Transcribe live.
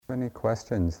Any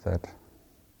questions that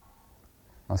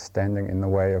are standing in the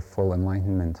way of full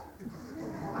enlightenment? I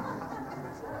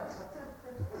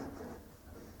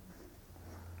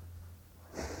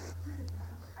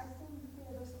seem to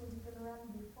feel this one's been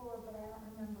around before, but I don't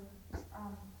remember.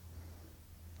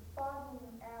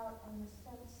 Fogging out in the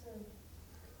sense of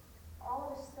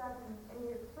all of a sudden, and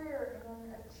you're clear in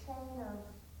a chain of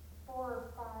 4 or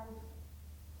 5,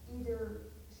 either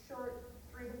short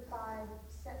 3 to 5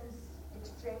 sentence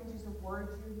exchanges of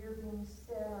words you hear being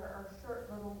said, or short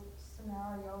little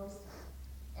scenarios.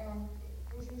 And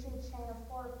there's usually a chain of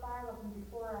 4 or 5 of them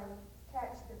before I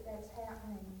catch that that's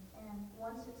happening. And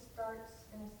once it starts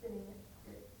in a sitting,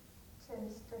 it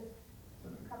tends to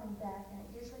keep coming back. And it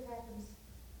usually happens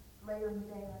later in the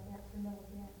day, like after the middle of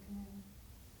the afternoon.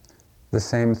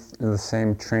 The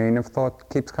same train of thought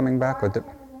keeps coming back? I can't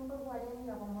remember what any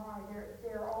of them are.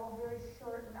 They're all very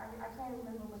short, and I can't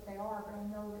remember what they are, but I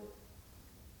know that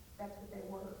that's what they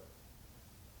were.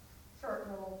 Short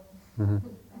little. Mm-hmm.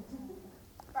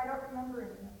 I don't remember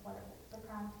any of what the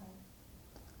content.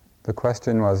 The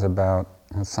question was about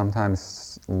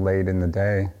sometimes late in the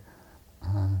day,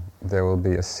 there will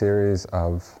be a series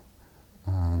of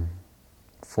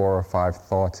 4 or 5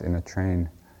 thoughts in a train.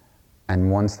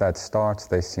 And once that starts,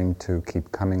 they seem to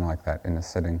keep coming like that in a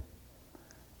sitting.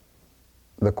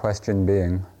 The question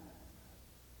being,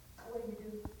 what do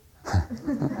you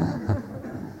do?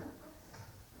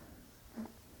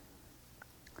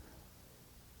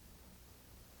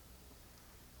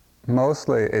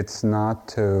 Mostly it's not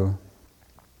to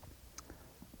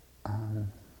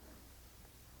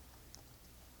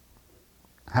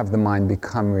have the mind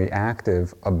become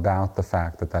reactive about the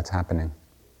fact that that's happening.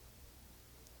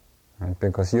 Right?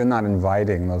 Because you're not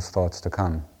inviting those thoughts to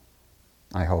come,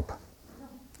 I hope.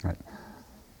 Right?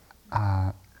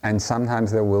 And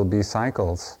sometimes there will be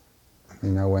cycles,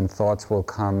 when thoughts will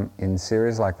come in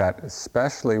series like that,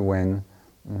 especially when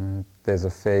there's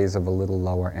a phase of a little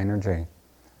lower energy.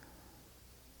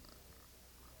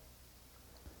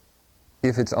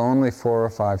 If it's only 4 or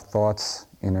 5 thoughts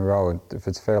in a row, if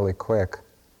it's fairly quick,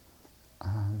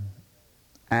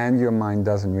 and your mind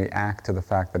doesn't react to the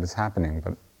fact that it's happening,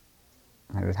 but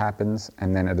it happens,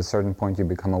 and then at a certain point you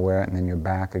become aware, and then you're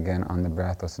back again on the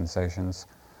breath or sensations,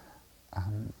 I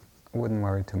wouldn't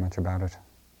worry too much about it.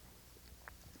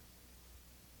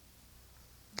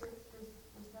 There's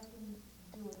nothing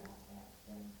to do about that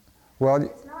then. Well,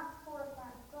 it's not 4 or 5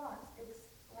 thoughts, it's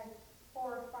like 4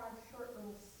 or 5 short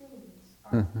little scenes.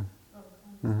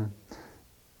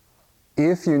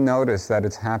 If you notice that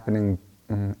it's happening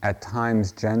at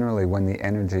times generally when the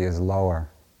energy is lower,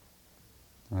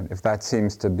 right? If that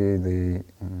seems to be the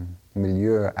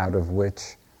milieu out of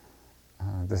which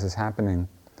this is happening,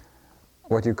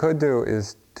 what you could do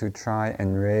is to try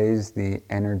and raise the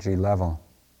energy level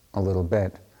a little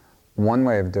bit. One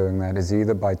way of doing that is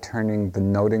either by turning the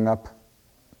noting up,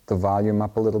 the volume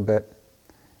up a little bit.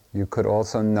 You could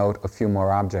also note a few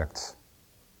more objects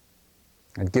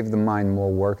and give the mind more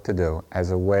work to do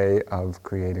as a way of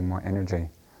creating more energy.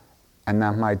 And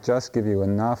that might just give you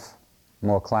enough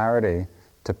more clarity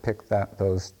to pick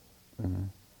those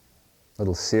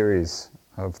little series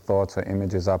of thoughts or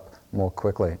images up more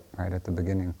quickly, right at the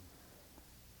beginning.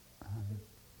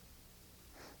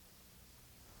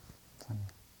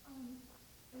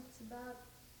 It's about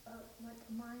like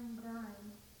a mind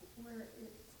grind, where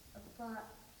it's a thought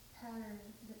pattern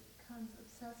that comes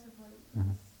obsessively in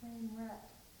the same rut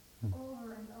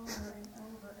over and over and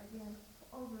over again,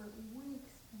 over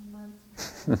weeks and months.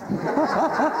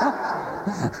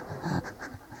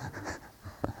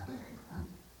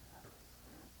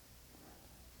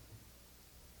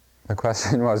 The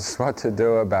question was what to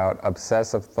do about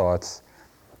obsessive thoughts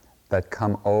that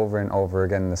come over and over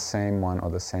again, the same one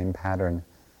or the same pattern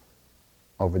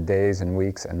over days and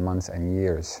weeks and months and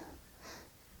years.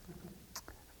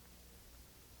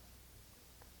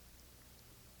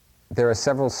 There are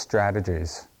several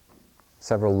strategies,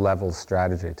 several level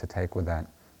strategy to take with that.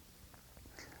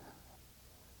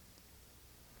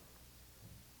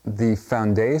 The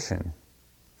foundation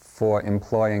for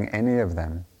employing any of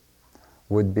them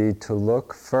would be to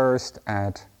look first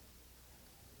at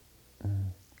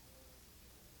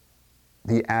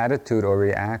the attitude or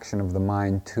reaction of the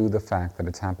mind to the fact that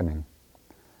it's happening.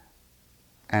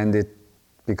 And it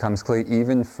becomes clear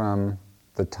even from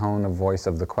the tone of voice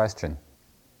of the question.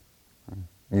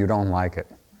 You don't like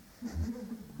it.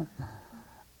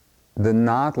 The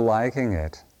not liking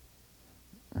it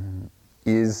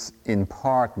is in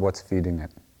part what's feeding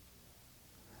it.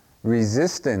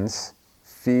 Resistance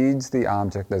feeds the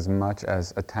object as much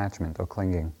as attachment or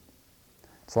clinging.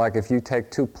 It's like if you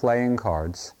take 2 playing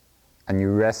cards and you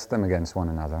rest them against one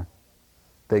another,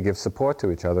 they give support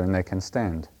to each other and they can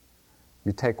stand.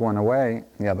 You take one away,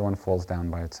 the other one falls down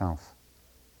by itself.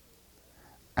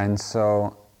 And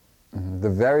so the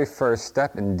very first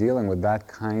step in dealing with that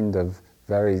kind of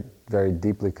very, very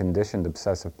deeply conditioned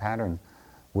obsessive pattern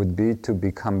would be to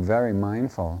become very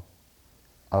mindful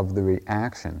of the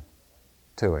reaction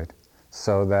to it,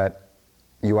 so that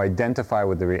you identify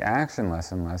with the reaction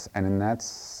less and less, and in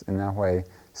that way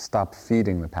stop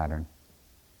feeding the pattern.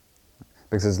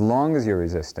 Because as long as you're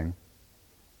resisting,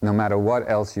 no matter what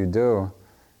else you do,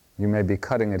 you may be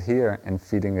cutting it here and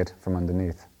feeding it from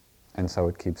underneath, and so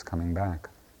it keeps coming back.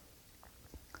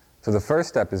 So the first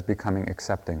step is becoming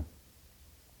accepting,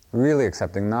 really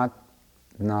accepting, not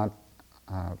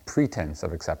pretense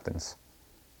of acceptance,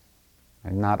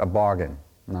 and not a bargain,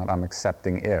 not I'm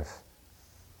accepting if,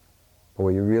 but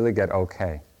where you really get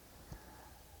okay.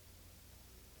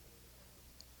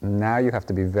 Now you have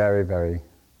to be very, very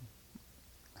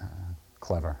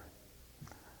clever.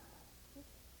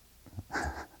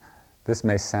 This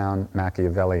may sound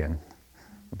Machiavellian,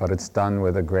 but it's done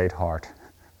with a great heart.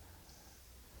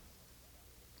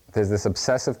 There's this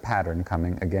obsessive pattern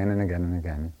coming again and again and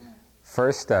again.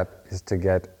 First step is to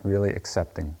get really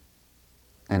accepting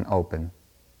and open.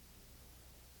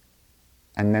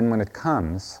 And then when it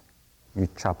comes, you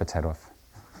chop its head off.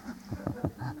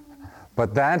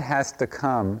 But that has to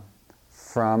come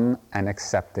from an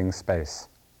accepting space.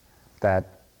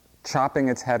 That chopping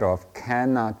its head off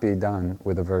cannot be done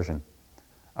with aversion.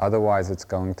 Otherwise it's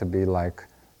going to be like,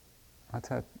 what's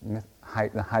that myth?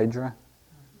 The Hydra?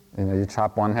 You know, you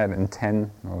chop one head and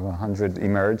 10 or 100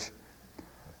 emerge.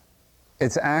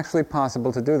 It's actually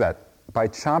possible to do that. By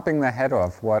chopping the head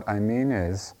off, what I mean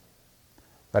is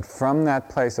that from that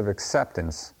place of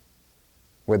acceptance,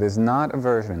 where there's not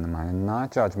aversion in the mind and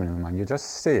not judgment in the mind, you're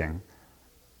just seeing,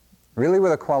 really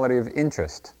with a quality of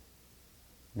interest.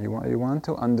 You want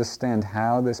to understand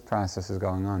how this process is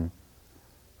going on.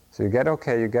 So you get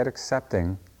okay, you get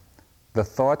accepting, the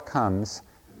thought comes,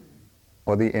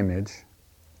 or the image,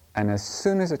 and as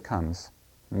soon as it comes,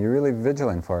 and you're really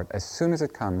vigilant for it, as soon as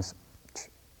it comes,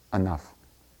 enough.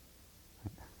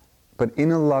 But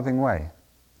in a loving way.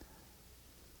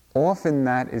 Often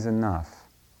that is enough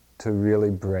to really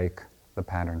break the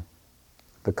pattern.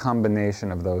 The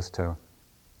combination of those two,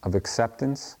 of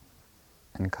acceptance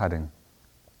and cutting.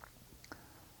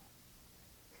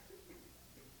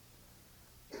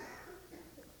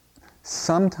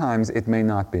 Sometimes it may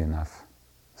not be enough.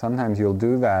 Sometimes you'll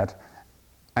do that,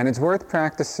 and it's worth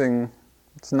practicing.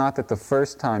 It's not that the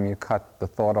first time you cut the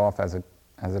thought off as it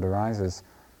arises,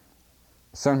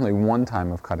 certainly one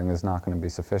time of cutting is not going to be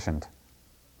sufficient.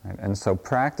 Right? And so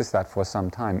practice that for some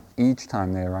time, each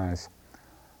time they arise.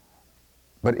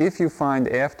 But if you find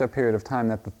after a period of time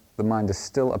that the mind is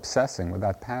still obsessing with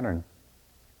that pattern,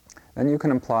 then you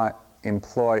can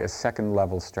employ a second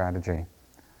level strategy.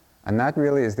 And that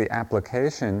really is the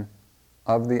application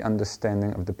of the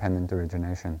understanding of dependent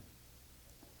origination.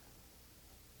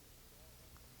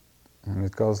 And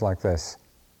it goes like this.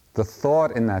 The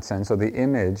thought in that sense, or the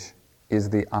image, is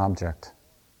the object,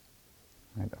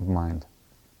 right, of mind.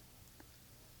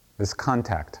 This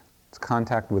contact. It's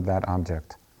contact with that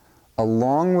object.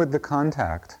 Along with the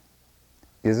contact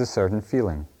is a certain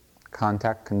feeling.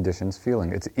 Contact conditions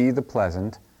feeling. It's either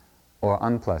pleasant or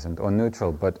unpleasant or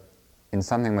neutral, but in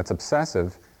something that's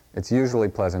obsessive, it's usually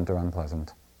pleasant or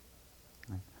unpleasant.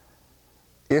 Right?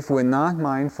 If we're not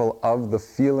mindful of the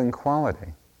feeling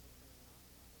quality,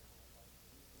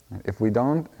 right, if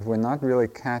we're not really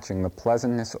catching the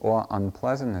pleasantness or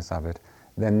unpleasantness of it,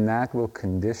 then that will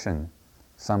condition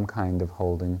some kind of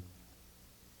holding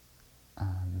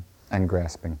and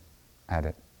grasping at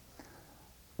it.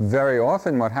 Very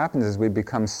often what happens is we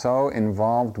become so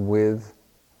involved with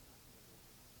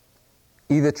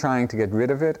either trying to get rid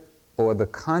of it or the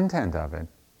content of it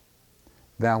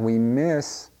that we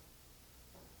miss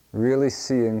really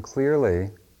seeing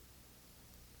clearly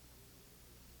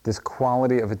this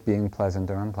quality of it being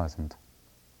pleasant or unpleasant.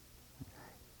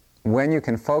 When you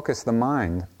can focus the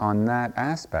mind on that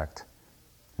aspect,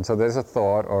 and so there's a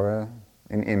thought or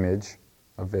an image,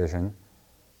 a vision,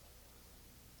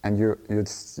 and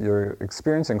you're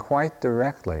experiencing quite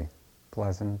directly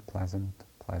pleasant, pleasant,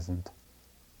 pleasant.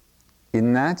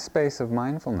 In that space of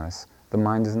mindfulness, the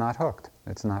mind is not hooked.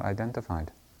 It's not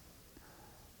identified.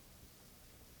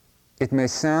 It may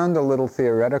sound a little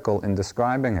theoretical in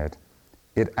describing it.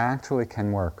 It actually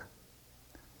can work.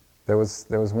 There was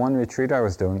one retreat I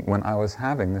was doing when I was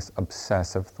having this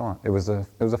obsessive thought. It was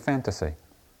a fantasy,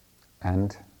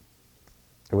 and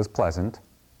it was pleasant,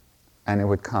 and it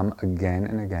would come again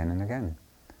and again and again.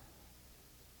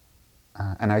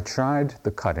 And I tried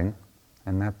the cutting,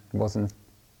 and that wasn't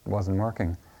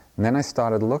working. And then I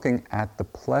started looking at the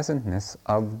pleasantness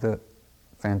of the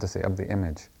fantasy, of the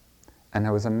image. And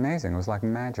it was amazing. It was like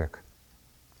magic.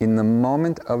 In the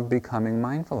moment of becoming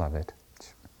mindful of it,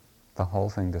 the whole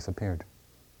thing disappeared.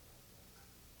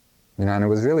 And it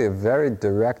was really a very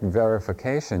direct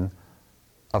verification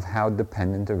of how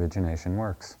dependent origination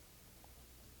works.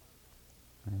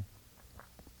 Right?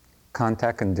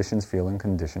 Contact conditions feeling,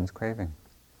 conditions craving.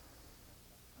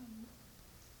 I am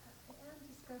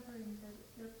discovering that it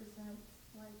represents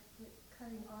like the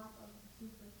cutting off of a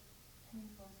deeper,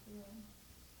 painful feeling.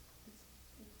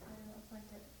 It's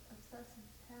like an obsessive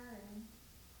pattern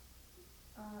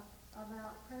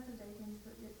about present-day things,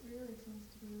 but it really seems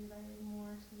to be related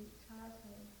more to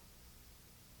childhood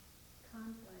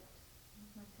conflict with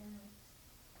my parents.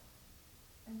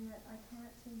 And yet I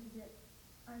can't seem to get,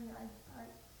 I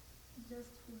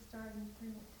just was starting to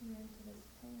bring it too into this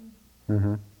pain.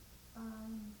 Mm-hmm.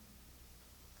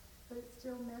 But it's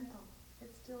still mental.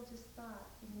 It's still just thought,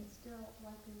 and it's still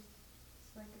like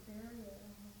it's like a barrier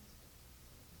almost.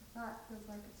 The thought feels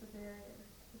like it's a barrier to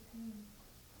the pain.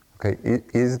 Okay,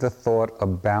 is the thought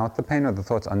about the pain or the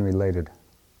thought's unrelated?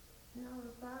 No, the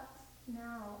thoughts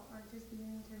now are just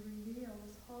beginning to reveal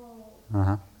this whole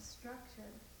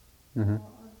structure of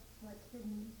like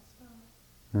hidden stuff.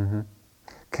 Mm-hmm.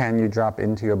 Can you drop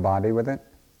into your body with it?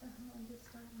 I'm just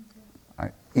starting to.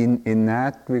 In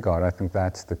that regard, I think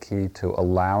that's the key to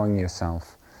allowing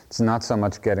yourself. It's not so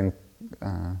much getting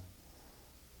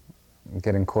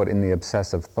caught in the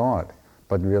obsessive thought,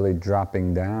 but really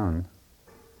dropping down.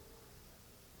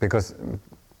 Because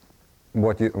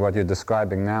what you're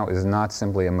describing now is not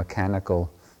simply a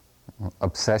mechanical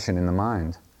obsession in the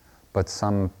mind, but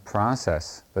some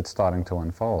process that's starting to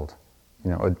unfold.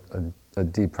 A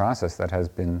deep process that has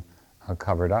been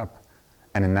covered up.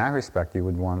 And in that respect, you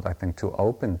would want, I think, to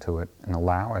open to it and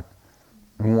allow it.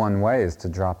 And one way is to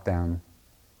drop down,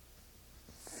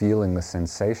 feeling the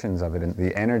sensations of it and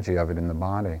the energy of it in the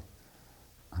body.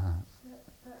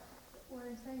 What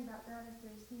I'm saying about that is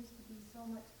there seems to be so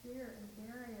much fear and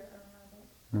barrier around it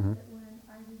that when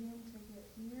I begin to get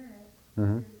near it,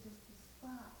 there's just this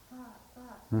thought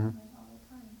happening all the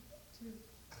time to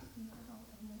keep me out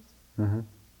almost.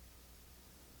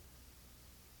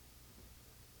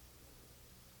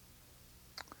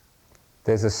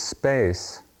 There's a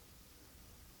space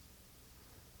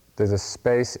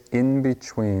in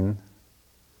between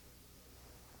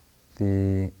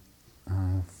the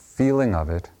feeling of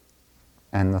it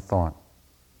and the thought.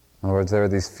 In other words, there are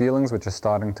these feelings which are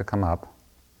starting to come up,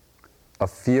 a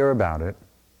fear about it,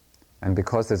 and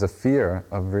because there's a fear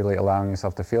of really allowing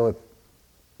yourself to feel it,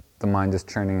 the mind is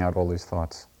churning out all these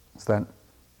thoughts. Is that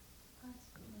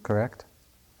correct?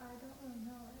 I don't really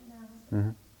know right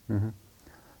now.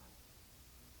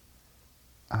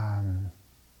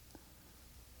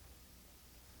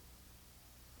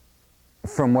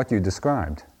 From what you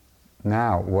described,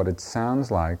 now what it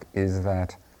sounds like is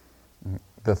that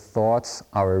the thoughts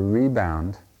are a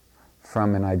rebound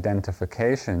from an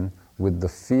identification with the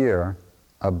fear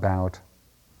about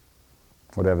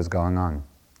whatever's going on,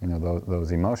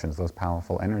 those emotions, those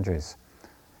powerful energies.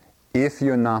 If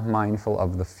you're not mindful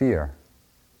of the fear,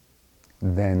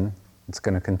 then it's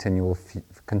going to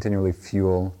continually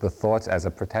fuel the thoughts as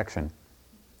a protection.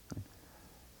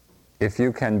 If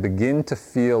you can begin to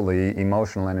feel the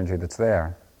emotional energy that's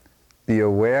there, be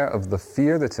aware of the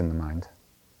fear that's in the mind,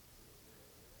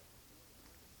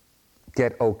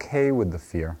 get okay with the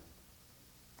fear,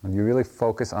 and you really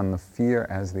focus on the fear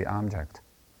as the object.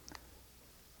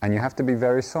 And you have to be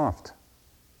very soft.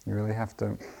 You really have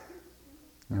to,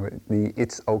 the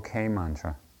 "it's okay"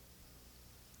 mantra.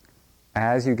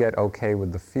 As you get okay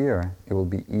with the fear, it will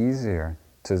be easier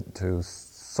to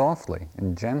softly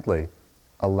and gently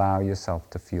allow yourself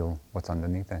to feel what's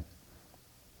underneath it.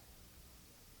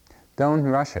 Don't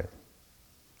rush it.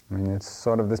 It's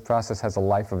sort of, this process has a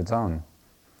life of its own.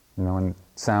 And it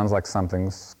sounds like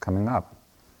something's coming up.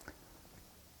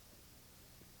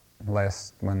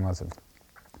 When was it?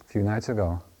 A few nights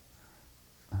ago,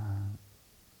 I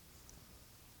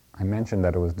mentioned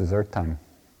that it was dessert time.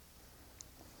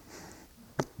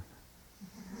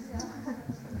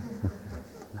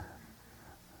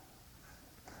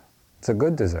 It's a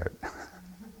good dessert. Oh,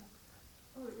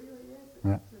 it really is.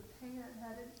 Yeah. The pain I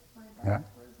had in my back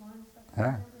was one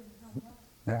second.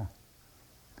 Yeah.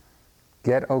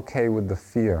 Get okay with the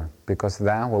fear, because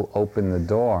that will open the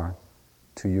door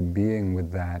to you being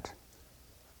with that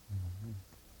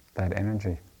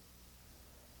energy.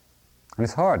 And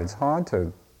it's hard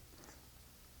to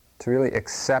really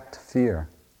accept fear,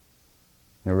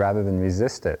 rather than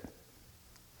resist it.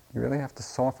 You really have to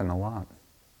soften a lot.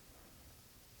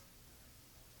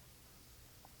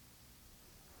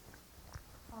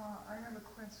 I have a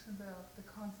question about the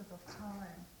concept of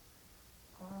time.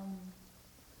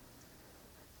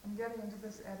 I'm getting into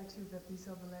this attitude that these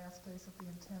are the last days of the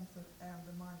intensive and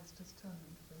the mind is just turned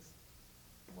into this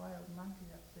wild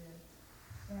monkey up there.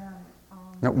 And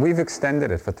No, we've extended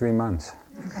it for 3 months.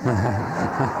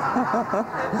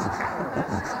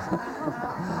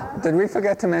 Did we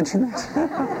forget to mention that? So,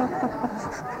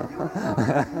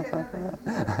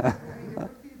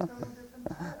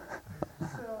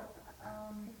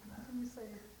 can you say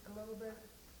a little bit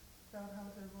about how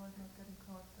to avoid not getting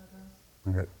caught by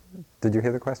this? Okay. Did you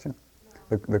hear the question?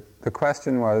 The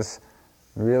question was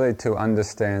really to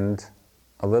understand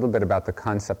a little bit about the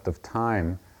concept of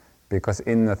time, because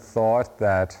in the thought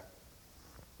that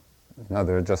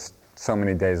there are just so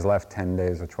many days left, 10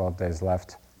 days or 12 days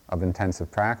left of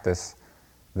intensive practice,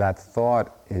 that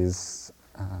thought is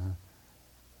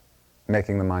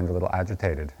making the mind a little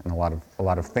agitated and a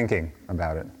lot of thinking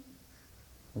about it.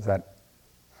 Is that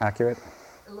accurate?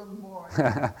 A little more.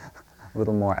 A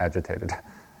little more agitated.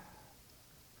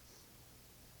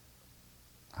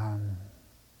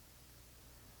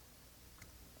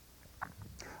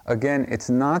 Again, it's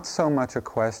not so much a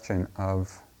question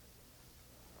of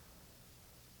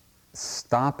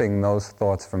stopping those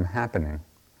thoughts from happening,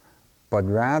 but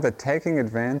rather taking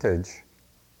advantage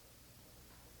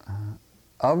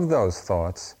of those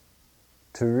thoughts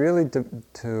to really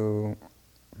to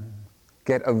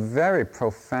get a very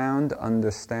profound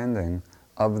understanding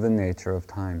of the nature of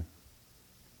time.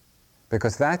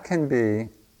 Because that can be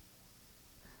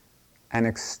an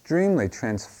extremely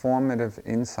transformative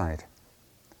insight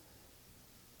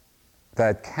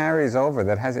that carries over,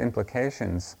 that has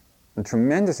implications,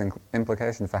 tremendous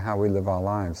implications for how we live our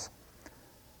lives.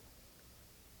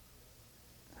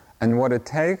 And what it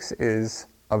takes is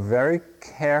a very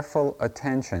careful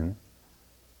attention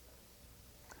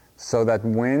so that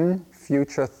when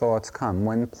future thoughts come,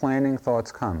 when planning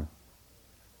thoughts come,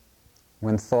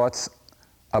 when thoughts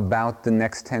about the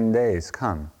next 10 days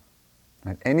come,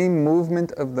 right? Any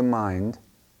movement of the mind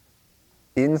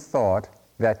in thought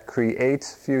that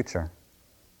creates future,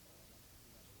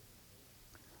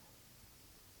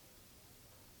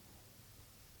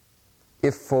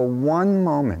 if for one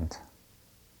moment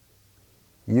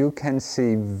you can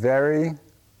see very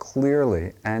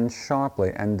clearly and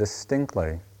sharply and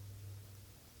distinctly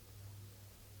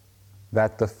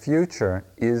that the future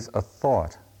is a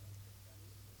thought,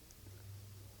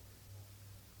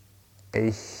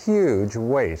 a huge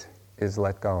weight is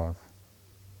let go of.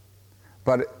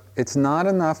 But it's not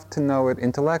enough to know it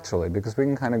intellectually, because we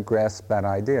can kind of grasp that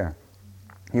idea.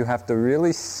 You have to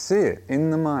really see it in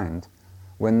the mind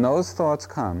when those thoughts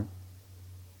come,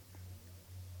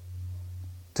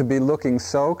 to be looking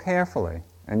so carefully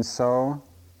and so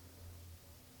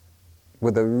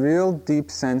with a real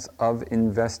deep sense of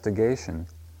investigation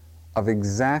of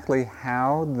exactly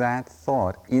how that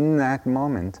thought in that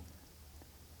moment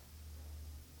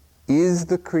is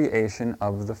the creation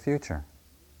of the future.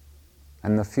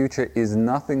 And the future is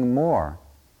nothing more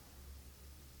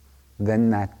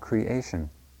than that creation.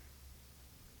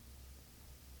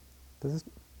 Does this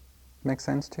make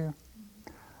sense to you?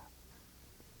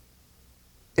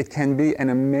 It can be an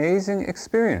amazing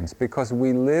experience because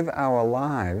we live our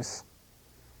lives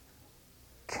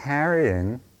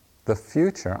carrying the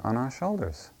future on our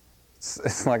shoulders.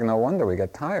 It's like no wonder we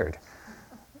get tired.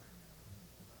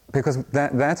 Because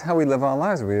that's how we live our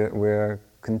lives. We're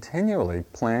continually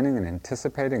planning and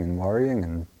anticipating and worrying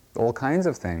and all kinds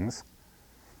of things.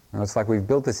 It's like we've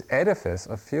built this edifice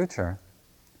of future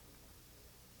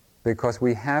because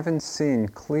we haven't seen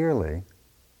clearly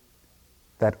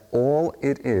that all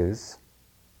it is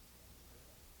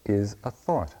a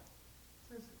thought.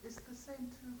 So is the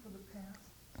same true for the past?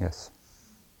 Yes.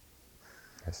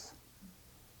 Yes.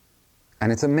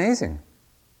 And it's amazing.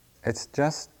 It's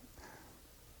just,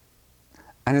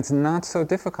 and it's not so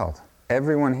difficult.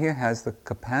 Everyone here has the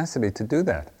capacity to do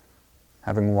that,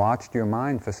 having watched your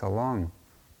mind for so long.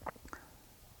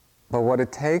 But what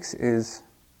it takes is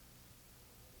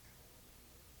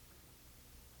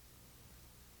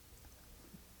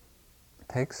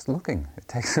looking. It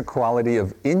takes a quality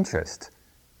of interest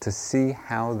to see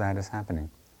how that is happening.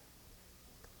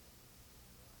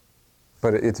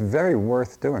 But it's very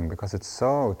worth doing because it's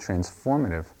so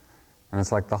transformative. And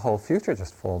it's like the whole future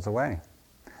just falls away.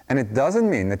 And it doesn't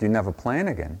mean that you never plan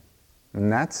again. And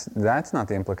that's not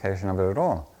the implication of it at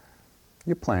all.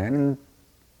 You plan and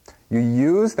you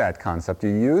use that concept,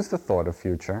 you use the thought of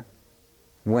future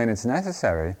when it's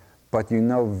necessary, but you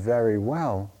know very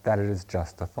well that it is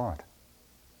just a thought.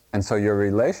 And so your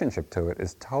relationship to it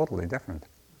is totally different.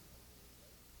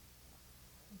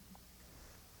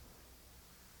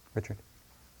 Richard? I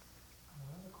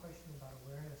have a question about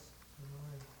awareness in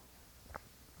mind.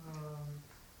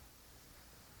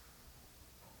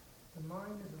 The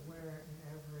mind is aware in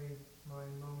every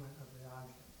mind moment of the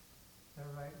object. Is that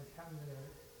right? Which happens at a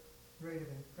rate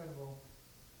of incredible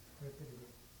rapidity.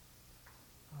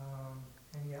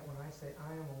 And yet when I say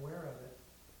I am aware of it,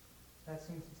 that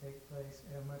seems to take place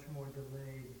in a much more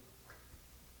delayed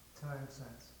time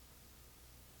sense.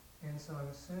 And so I'm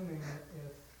assuming that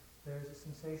if there's a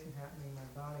sensation happening in my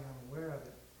body, I'm aware of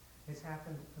it. It's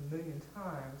happened a million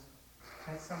times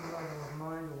at some level of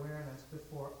mind awareness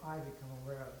before I become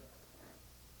aware of it.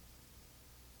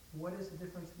 What is the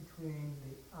difference between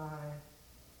the I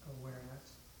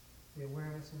awareness, the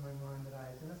awareness in my mind that I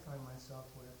identify myself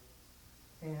with,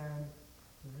 and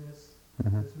this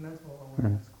mental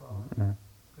awareness quality?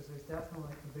 Because there's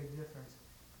definitely a big difference,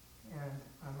 and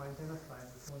I'm identified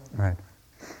with one of them. Right.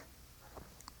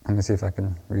 Let me see if I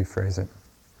can rephrase it.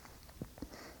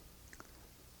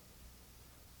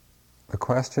 The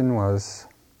question was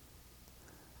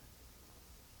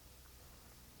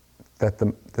that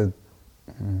the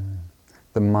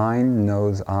mind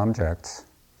knows objects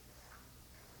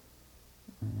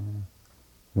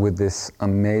with this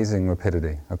amazing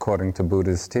rapidity. According to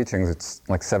Buddha's teachings, it's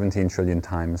like 17 trillion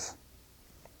times,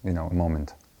 a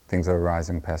moment. Things are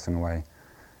arising, passing away.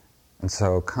 And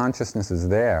so consciousness is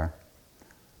there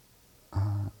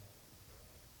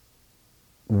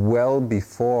well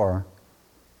before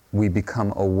we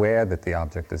become aware that the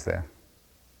object is there.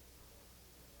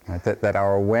 Right? That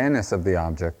our awareness of the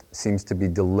object seems to be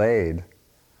delayed.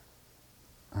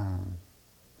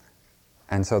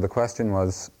 And so the question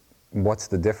was, what's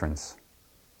the difference?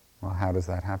 Well, how does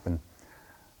that happen?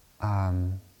 I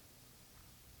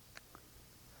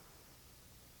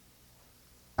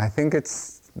think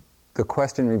the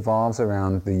question revolves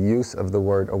around the use of the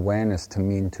word awareness to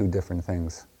mean two different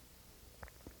things.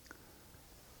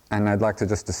 And I'd like to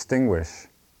just distinguish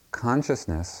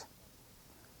consciousness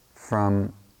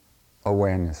from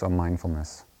awareness or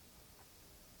mindfulness.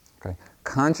 Okay?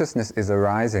 Consciousness is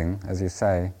arising, as you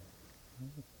say,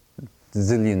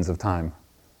 zillions of time,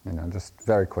 just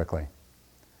very quickly.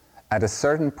 At a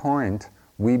certain point,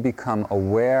 we become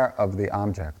aware of the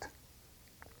object.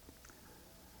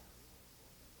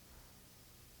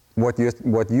 What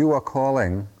you are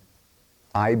calling,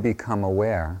 I become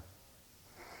aware,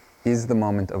 is the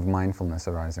moment of mindfulness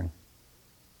arising.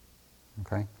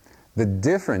 Okay? The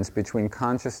difference between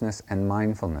consciousness and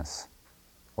mindfulness,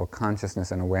 or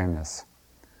consciousness and awareness,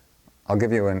 I'll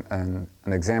give you an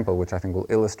example which I think will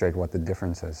illustrate what the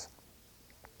difference is.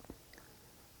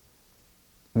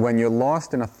 When you're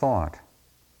lost in a thought,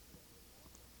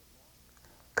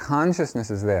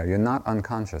 consciousness is there. You're not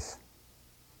unconscious.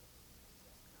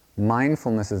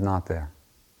 Mindfulness is not there.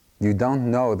 You don't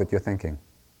know that you're thinking.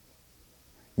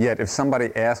 Yet if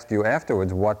somebody asked you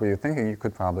afterwards, what were you thinking, you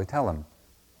could probably tell them.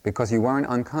 Because you weren't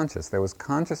unconscious. There was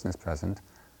consciousness present,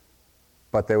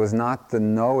 but there was not the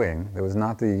knowing, there was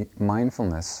not the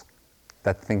mindfulness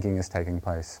that thinking is taking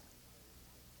place.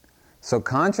 So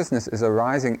consciousness is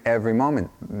arising every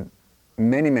moment,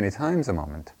 many, many times a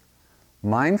moment.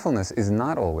 Mindfulness is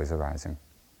not always arising,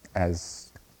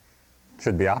 as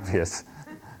should be obvious.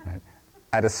 Right?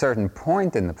 At a certain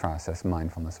point in the process,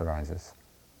 mindfulness arises.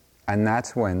 And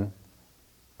that's when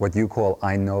what you call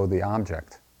I know the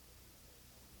object.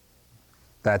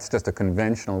 That's just a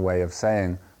conventional way of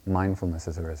saying mindfulness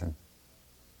has arisen.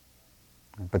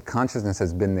 But consciousness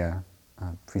has been there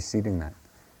preceding that.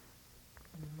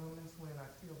 In the moments when I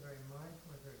feel very mindful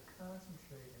or very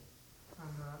concentrated,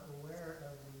 I'm not aware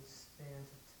of these spans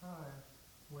of time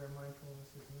where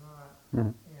mindfulness is not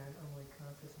and only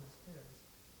consciousness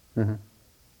is. Mm-hmm.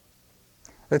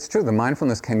 It's true, the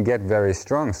mindfulness can get very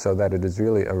strong so that it is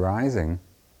really arising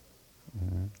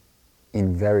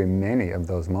in very many of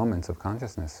those moments of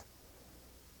consciousness.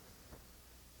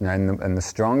 And the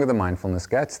stronger the mindfulness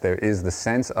gets, there is the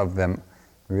sense of them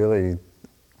really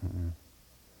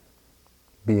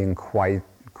being quite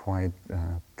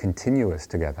continuous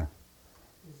together.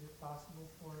 Is it possible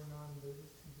for a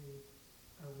non-Buddhist to be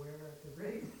aware at the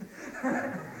rate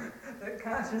that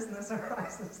consciousness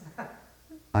arises?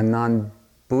 A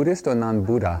non-Buddhist or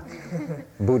non-Buddha?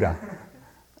 Buddha.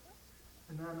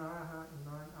 A non-Arahant, a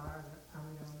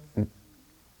non-Arahant.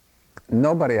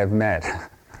 Nobody I've met.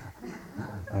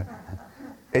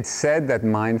 It's said that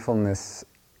mindfulness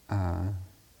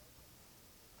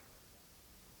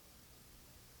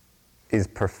is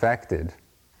perfected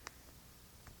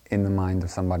in the mind of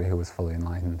somebody who is fully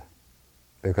enlightened.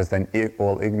 because then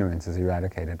all ignorance is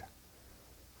eradicated.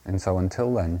 And so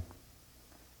until then,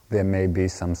 there may be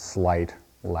some slight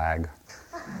lag.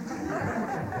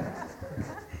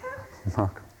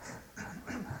 Mark?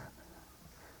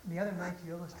 The other night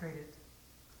you illustrated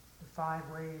the 5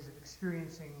 ways of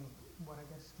experiencing what I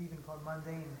guess Stephen called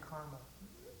mundane karma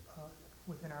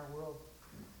within our world.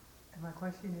 And my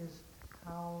question is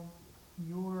how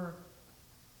your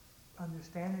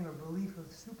understanding or belief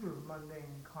of super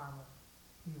mundane karma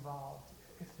evolved.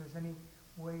 If there's any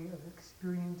way of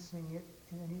experiencing it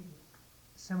in any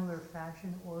similar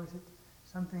fashion, or is it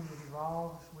something that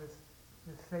evolves with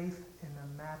the faith in the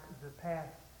map of the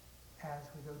path as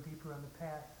we go deeper on the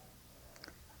path?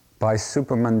 By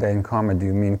super mundane karma, do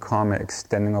you mean karma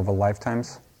extending over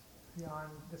lifetimes? Beyond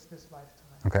this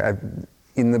lifetime. Okay.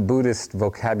 In the Buddhist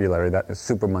vocabulary, that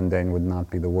super mundane would not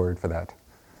be the word for that.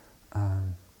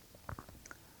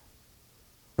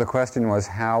 The question was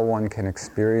how one can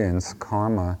experience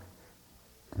karma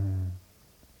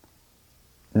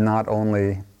not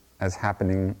only as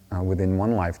happening within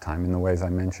one lifetime in the ways I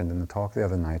mentioned in the talk the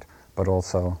other night, but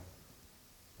also,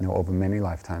 over many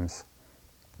lifetimes.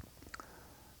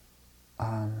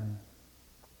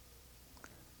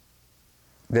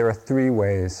 There are 3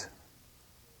 ways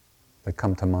that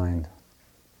come to mind.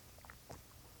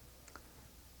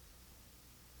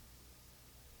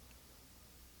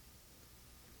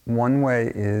 One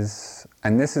way is,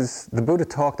 and this is, the Buddha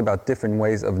talked about different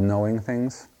ways of knowing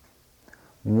things.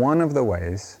 One of the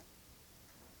ways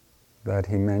that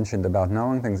he mentioned about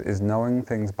knowing things is knowing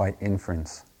things by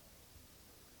inference.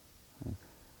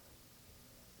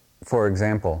 For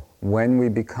example, when we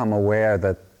become aware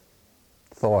that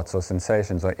thoughts or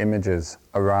sensations or images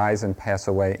arise and pass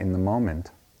away in the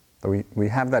moment, we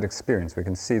have that experience, we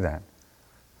can see that.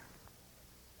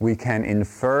 We can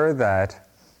infer that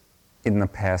in the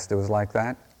past it was like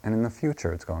that, and in the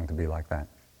future it's going to be like that.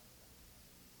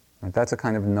 Right? That's a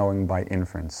kind of knowing by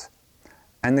inference.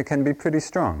 And it can be pretty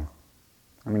strong.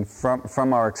 I mean,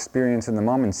 from our experience in the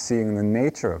moment, seeing the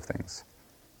nature of things,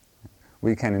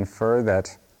 we can infer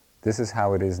that this is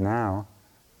how it is now,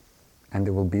 and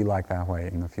it will be like that way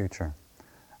in the future.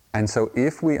 And so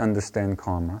if we understand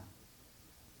karma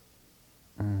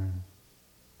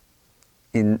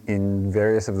in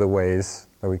various of the ways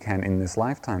that we can in this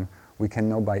lifetime, we can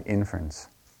know by inference.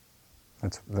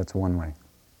 That's one way.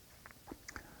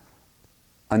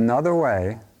 Another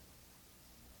way,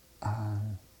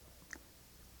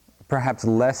 perhaps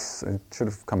less, it should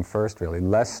have come first really,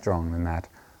 less strong than that,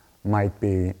 might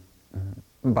be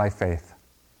by faith.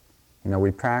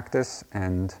 We practice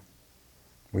and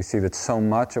we see that so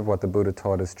much of what the Buddha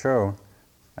taught is true.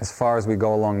 As far as we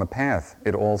go along the path,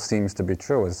 it all seems to be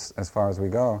true as far as we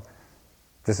go.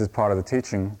 This is part of the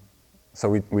teaching,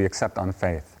 so we accept on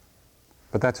faith.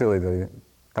 But that's really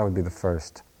that would be the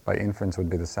first. By inference would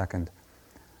be the second.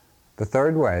 The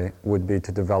third way would be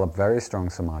to develop very strong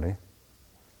samadhi,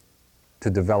 to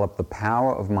develop the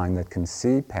power of mind that can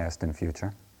see past and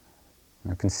future,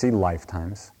 can see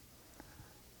lifetimes.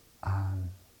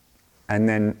 And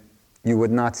then you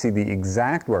would not see the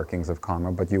exact workings of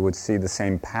karma, but you would see the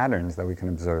same patterns that we can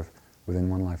observe within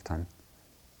one lifetime.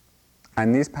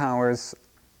 And these powers,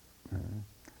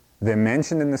 they're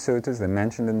mentioned in the suttas, they're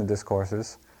mentioned in the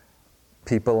discourses.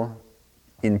 People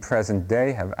in present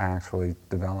day have actually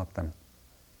developed them.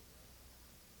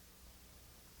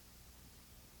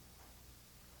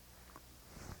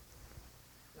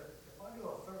 If I do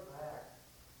a certain act,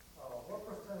 what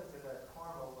percentage of that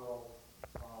karma will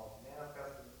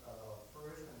manifest in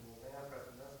fruition, will manifest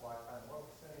in this lifetime? What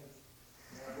percentage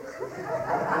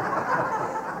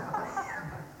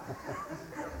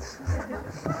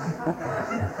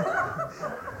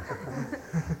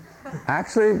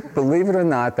Actually, believe it or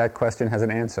not, that question has an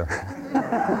answer.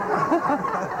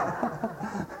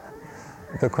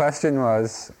 The question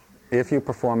was, if you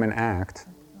perform an act,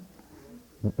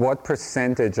 what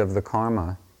percentage of the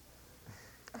karma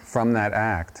from that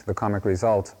act, the karmic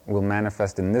result, will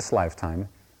manifest in this lifetime,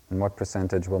 and what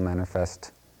percentage will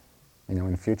manifest,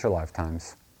 in future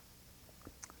lifetimes?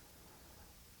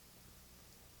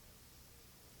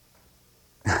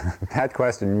 That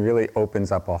question really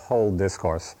opens up a whole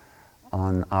discourse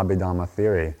on Abhidhamma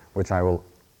theory, which I will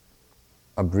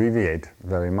abbreviate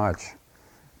very much,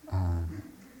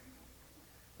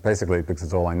 basically because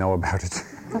it's all I know about it.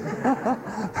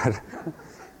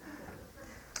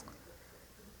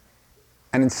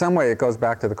 And in some way it goes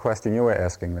back to the question you were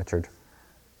asking, Richard.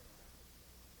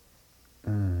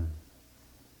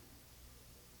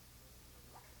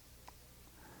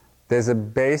 There's a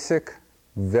basic,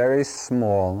 very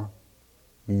small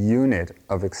unit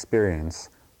of experience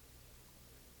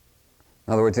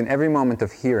In other words, in every moment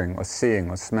of hearing or seeing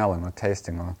or smelling or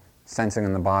tasting or sensing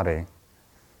in the body,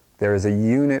 there is a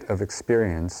unit of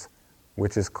experience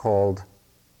which is called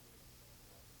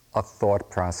a thought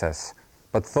process.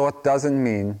 But thought doesn't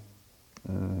mean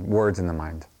words in the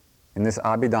mind. In this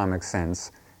Abhidhammic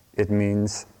sense, it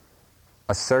means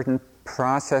a certain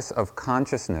process of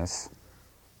consciousness,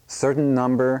 certain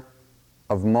number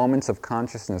of moments of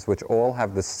consciousness which all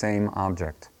have the same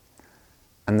object.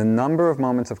 And the number of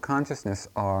moments of consciousness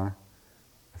are,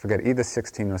 I forget, either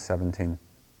 16 or 17. Do you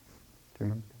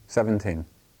remember? 17.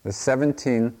 There's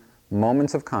 17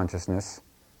 moments of consciousness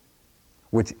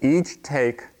which each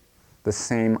take the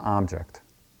same object.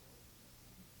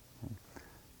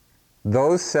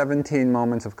 Those 17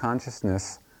 moments of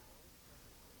consciousness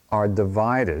are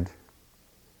divided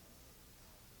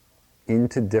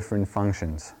into different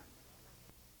functions.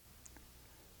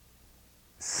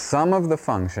 Some of the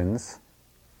functions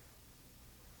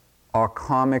are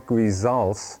karmic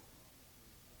results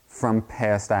from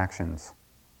past actions.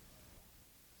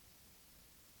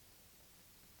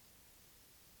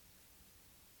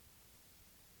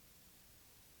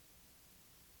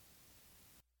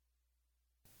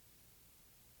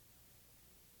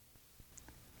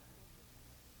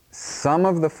 Some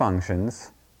of the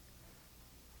functions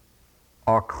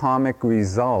are karmic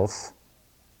results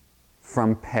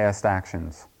from past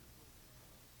actions.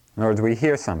 In other words, we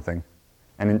hear something,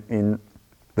 and in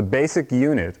the basic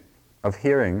unit of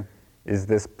hearing is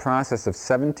this process of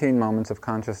 17 moments of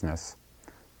consciousness.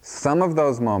 Some of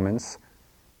those moments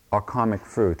are karmic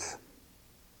fruits.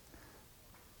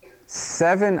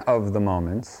 7 of the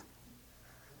moments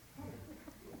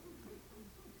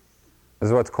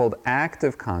is what's called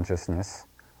active consciousness,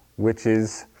 which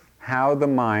is how the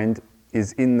mind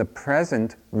is in the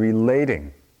present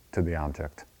relating to the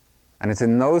object. And it's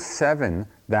in those 7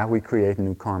 that we create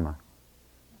new karma.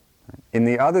 In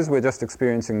the others, we're just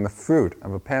experiencing the fruit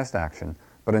of a past action.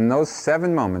 But in those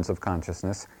 7 moments of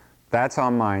consciousness, that's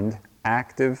our mind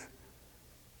active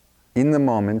in the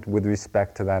moment with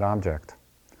respect to that object.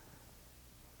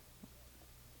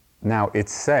 Now,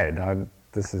 it's said,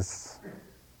 this is,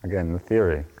 again, the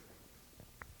theory.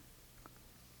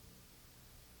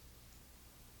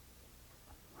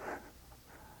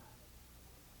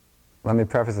 Let me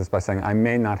preface this by saying I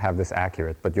may not have this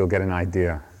accurate, but you'll get an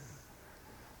idea.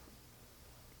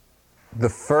 The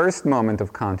first moment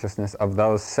of consciousness of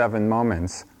those 7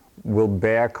 moments will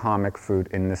bear karmic fruit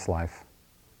in this life.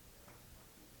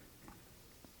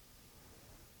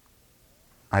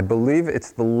 I believe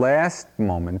it's the last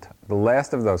moment, the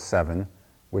last of those 7,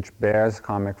 which bears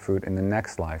karmic fruit in the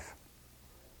next life.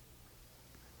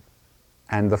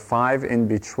 And the 5 in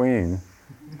between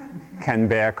can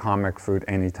bear karmic fruit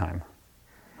anytime.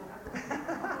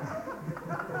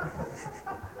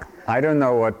 I don't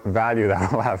know what value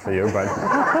that will have for you, but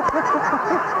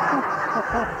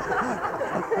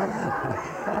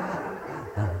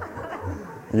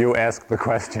you asked the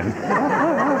question.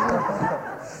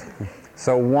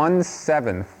 So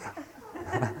 1/7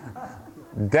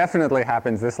 definitely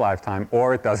happens this lifetime,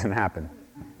 or it doesn't happen.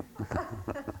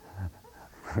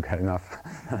 Okay, enough.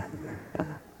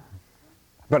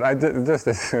 But just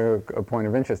as a point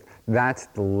of interest, that's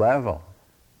the level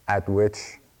at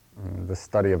which the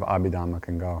study of Abhidhamma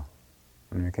can go.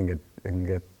 I mean, it can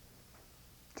get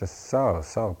just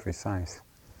so precise.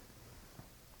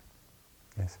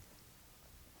 Yes,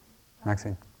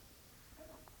 Maxine.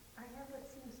 I have what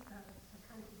seems a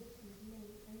contradiction to me,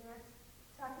 and that's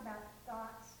talk about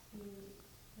thoughts being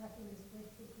nothing is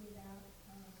wicked without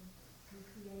we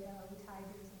create our own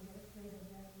tigers and get afraid of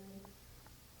them. And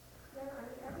then on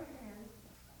the other hand,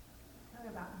 talk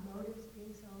about motives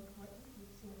being so important. You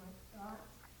seem like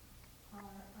thoughts are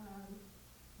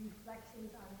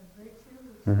reflections on a virtue,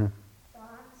 which Mm-hmm. are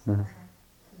thoughts, Mm-hmm.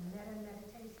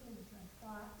 meditation, which are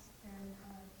thoughts, and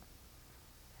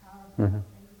powerful Mm-hmm.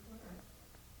 and important.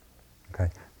 Okay.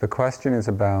 The question is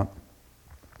about,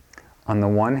 on the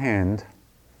one hand,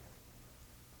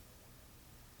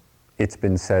 it's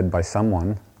been said by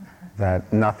someone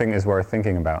that nothing is worth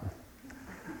thinking about.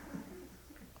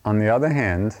 On the other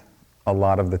hand, a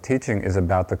lot of the teaching is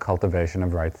about the cultivation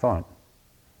of right thought,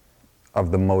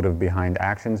 of the motive behind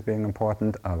actions being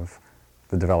important, of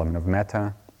the development of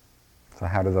metta. So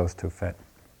how do those two fit?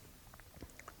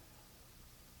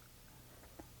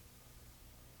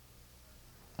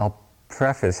 I'll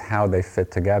preface how they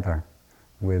fit together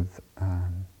with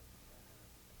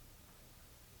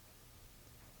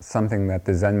something that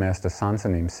the Zen master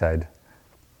Sansanim said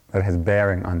that has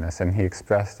bearing on this, and he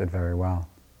expressed it very well.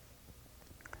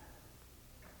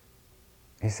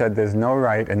 He said, there's no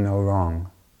right and no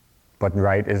wrong, but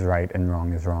right is right and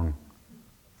wrong is wrong.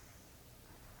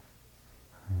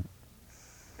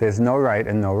 There's no right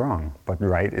and no wrong, but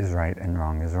right is right and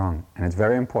wrong is wrong. And it's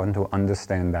very important to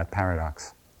understand that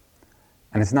paradox.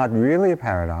 And it's not really a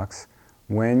paradox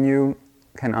when you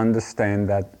can understand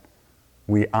that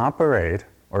we operate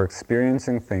or experience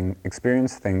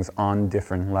things on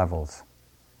different levels.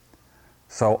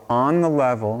 So on the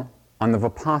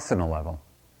Vipassana level,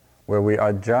 where we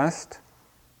are just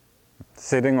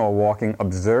sitting or walking,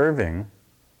 observing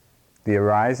the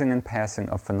arising and passing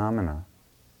of phenomena,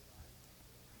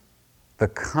 the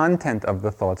content of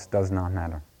the thoughts does not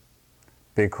matter,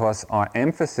 because our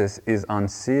emphasis is on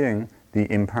seeing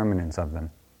the impermanence of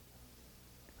them.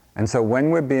 And so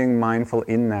when we're being mindful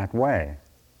in that way,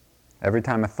 every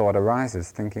time a thought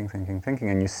arises, thinking,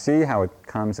 and you see how it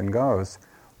comes and goes,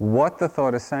 what the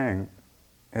thought is saying,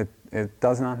 it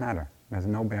does not matter. There's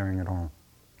no bearing at all.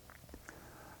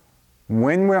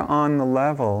 When we're on the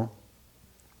level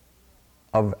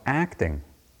of acting,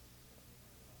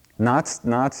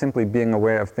 not simply being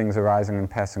aware of things arising and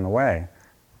passing away,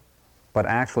 but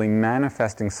actually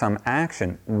manifesting some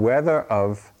action, whether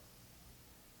of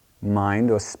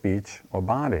mind or speech or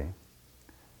body,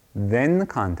 then the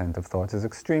content of thoughts is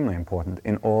extremely important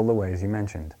in all the ways you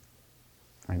mentioned.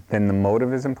 Right? Then the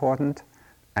motive is important,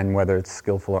 and whether it's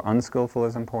skillful or unskillful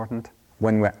is important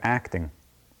when we're acting,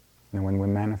 when we're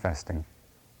manifesting.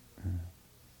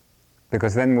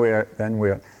 Because then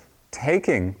we're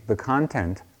taking the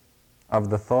content of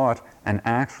the thought and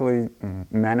actually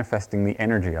manifesting the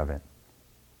energy of it.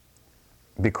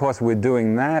 Because we're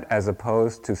doing that as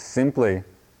opposed to simply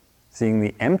seeing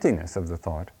the emptiness of the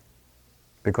thought,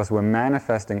 because we're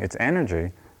manifesting its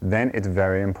energy, then it's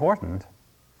very important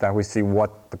that we see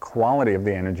what the quality of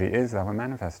the energy is that we're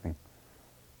manifesting.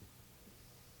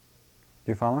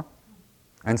 Do you follow?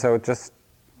 And so just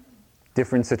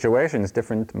different situations,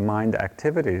 different mind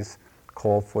activities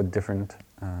call for different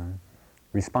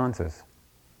responses.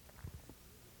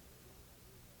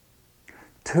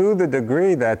 To the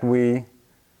degree that we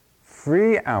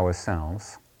free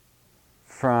ourselves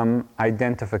from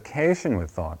identification with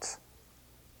thoughts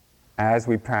as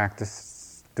we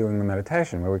practice doing the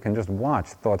meditation, where we can just watch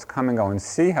thoughts come and go and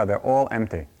see how they're all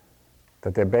empty,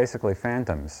 that they're basically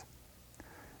phantoms,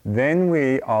 then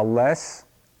we are less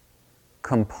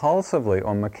compulsively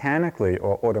or mechanically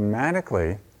or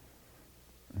automatically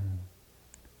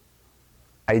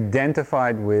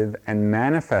identified with and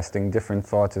manifesting different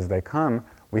thoughts as they come.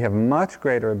 We have much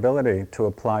greater ability to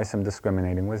apply some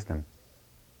discriminating wisdom.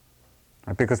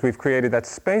 Right? Because we've created that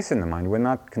space in the mind. We're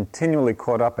not continually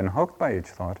caught up and hooked by each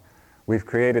thought. We've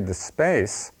created the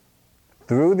space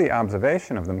through the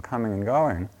observation of them coming and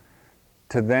going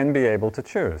to then be able to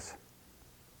choose.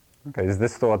 Okay, is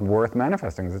this thought worth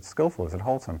manifesting? Is it skillful? Is it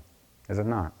wholesome? Is it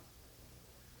not?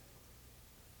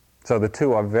 So the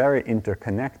two are very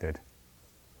interconnected.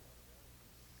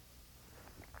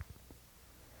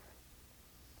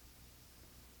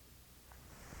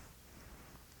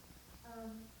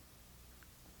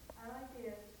 I like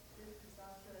the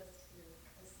presumptuous to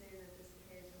assume that this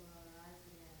occasion will arise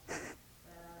again.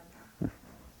 But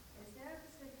is there a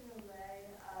particular way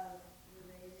of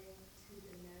relating to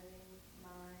the knowing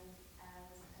mind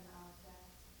as an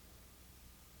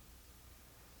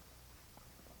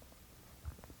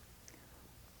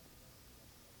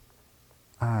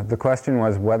object? The question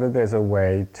was whether there's a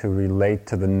way to relate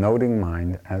to the noting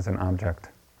mind as an object.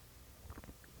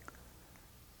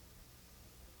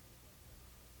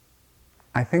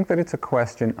 I think that it's a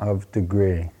question of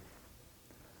degree.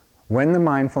 When the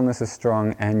mindfulness is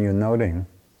strong and you're noting,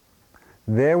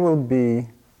 there will be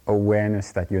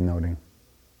awareness that you're noting. In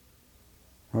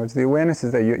other words, the awareness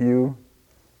is that you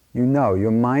know,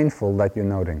 you're mindful that you're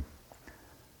noting.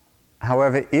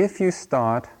 However, if you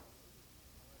start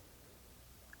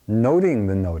noting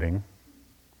the noting,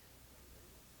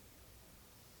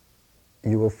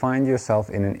 you will find yourself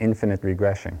in an infinite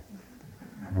regression,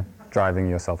 driving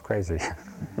yourself crazy.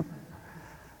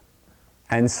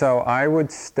 And so I would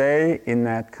stay in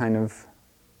that kind of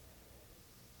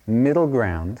middle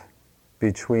ground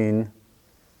between,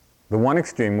 the one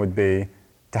extreme would be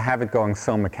to have it going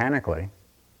so mechanically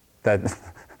that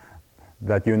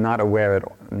that you're not aware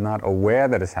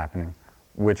that it's happening,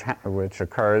 which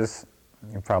occurs.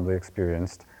 You've probably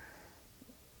experienced.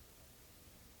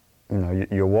 You know,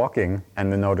 you're walking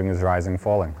and the noting is rising,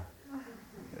 falling.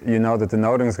 You know that the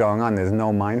noting is going on. There's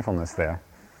no mindfulness there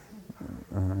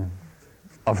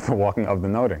of the walking, of the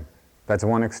noting. That's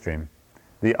one extreme.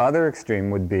 The other extreme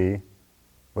would be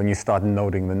when you start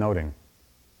noting the noting.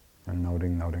 And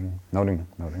noting.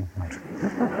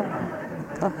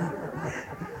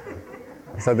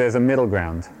 So there's a middle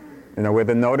ground. You know, where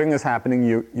the noting is happening,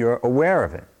 you're aware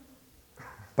of it.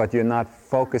 but you're not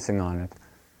focusing on it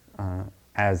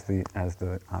as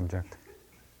the object.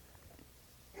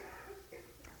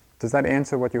 Does that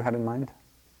answer what you had in mind?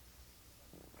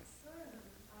 Sort of.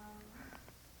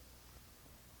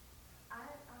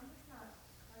 I'm just not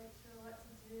quite sure what to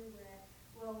do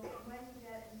when you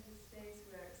get into a space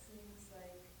where it seems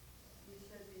like you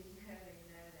should be noting,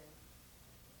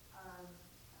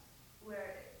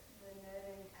 where the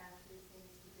noting actually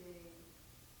seems to be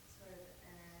sort of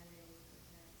an enemy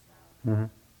within itself.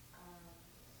 Mm-hmm.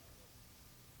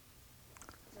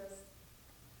 Just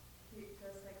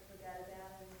like forget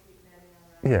about it and keep noting on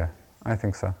the Yeah, I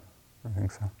think so. You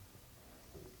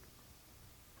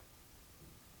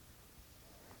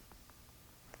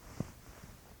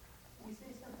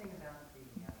say something about the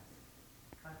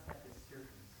concept of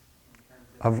service in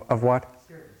terms Of what?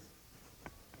 service,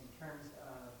 in terms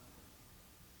of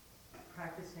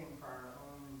practicing for our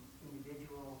own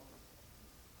individual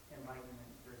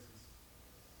enlightenment versus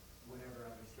whatever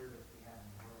other service we have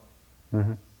in the world.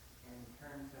 Mm-hmm. And in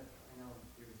terms of, I know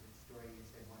there was a story you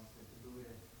said once that the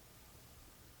Buddha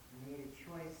made a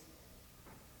choice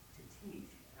to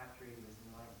teach after he was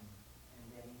enlightened, and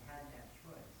then he had that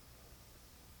choice.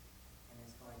 And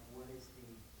it's like, what is it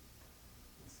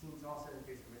seems also that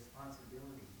there's a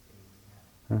responsibility that he would have,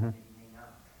 Mm-hmm. that he may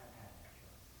not have had that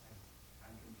choice.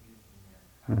 I'm confused in there.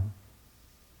 Mm-hmm.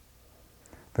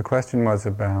 The question was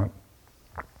about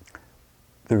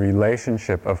the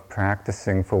relationship of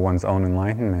practicing for one's own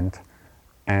enlightenment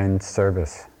and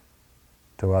service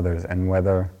to others, and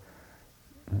whether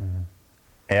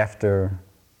after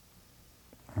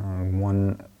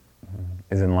one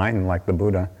is enlightened, like the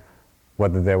Buddha,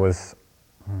 whether there was,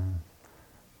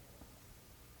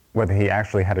 whether he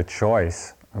actually had a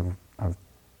choice of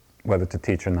whether to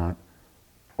teach or not,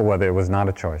 or whether it was not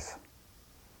a choice.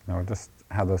 Just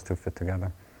how those two fit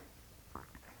together.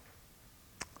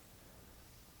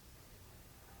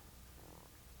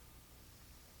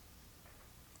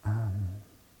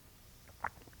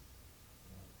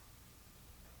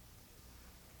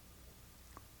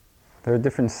 There are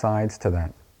different sides to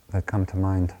that come to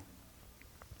mind.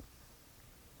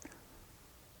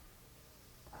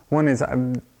 One is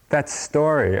that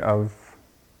story of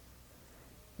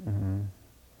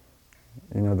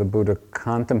the Buddha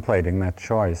contemplating that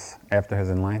choice after his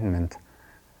enlightenment.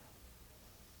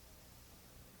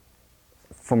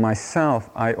 For myself,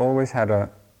 I always had a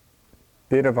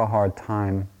bit of a hard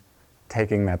time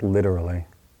taking that literally,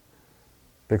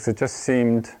 because it just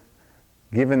seemed,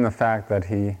 given the fact that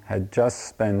he had just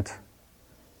spent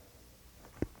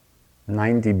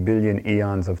 90 billion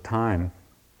eons of time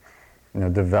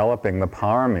developing the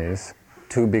paramis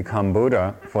to become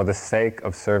Buddha for the sake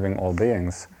of serving all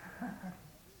beings,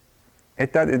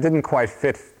 it didn't quite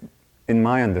fit in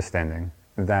my understanding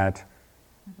that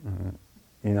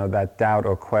that doubt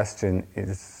or question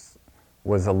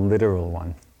was a literal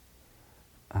one.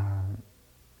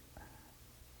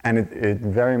 And it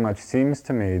very much seems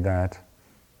to me that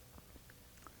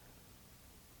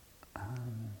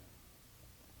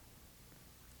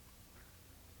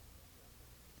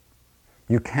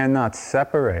you cannot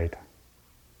separate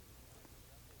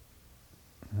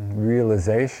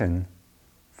realization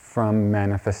from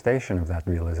manifestation of that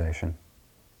realization.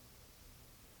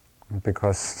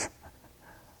 Because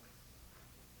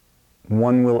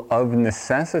one will of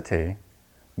necessity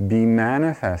be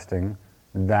manifesting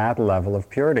that level of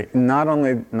purity. Not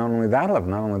only that level,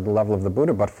 not only the level of the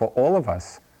Buddha, but for all of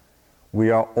us, we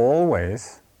are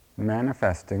always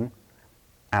manifesting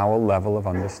our level of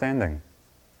understanding.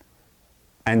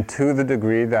 And to the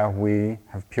degree that we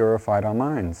have purified our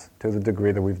minds, to the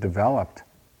degree that we've developed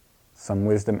some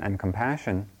wisdom and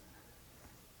compassion,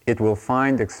 it will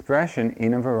find expression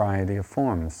in a variety of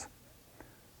forms.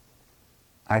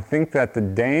 I think that the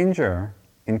danger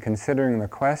in considering the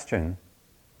question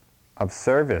of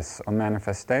service or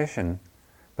manifestation,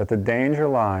 that the danger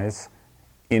lies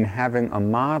in having a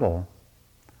model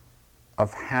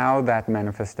of how that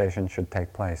manifestation should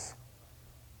take place,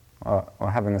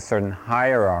 or having a certain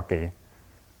hierarchy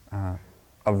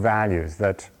of values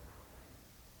that,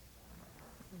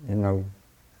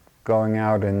 going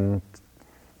out and,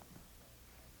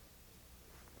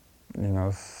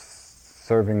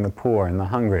 serving the poor and the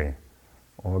hungry,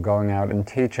 or going out and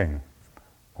teaching,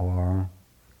 or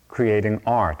creating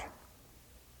art,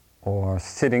 or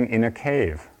sitting in a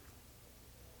cave.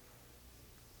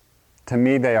 To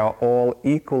me, they are all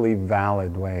equally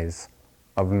valid ways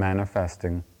of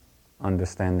manifesting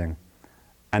understanding.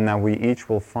 And that we each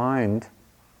will find,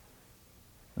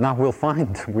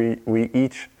 we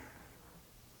each,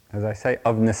 as I say,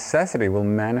 of necessity will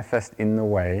manifest in the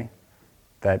way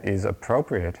that is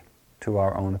appropriate to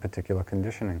our own particular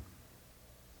conditioning.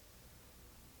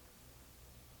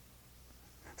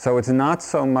 So it's not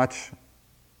so much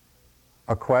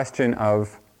a question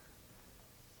of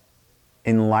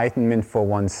enlightenment for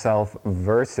oneself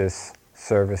versus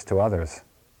service to others.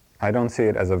 I don't see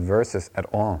it as a versus at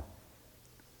all.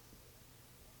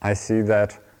 I see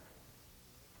that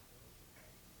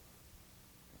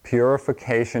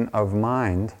purification of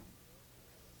mind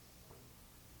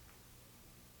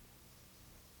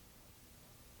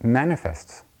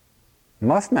manifests,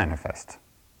 must manifest,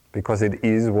 because it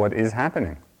is what is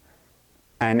happening.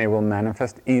 And it will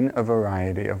manifest in a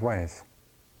variety of ways.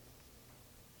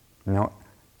 You know,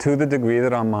 to the degree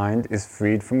that our mind is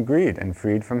freed from greed and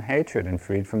freed from hatred and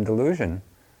freed from delusion,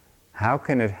 how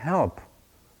can it help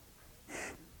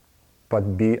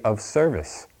but be of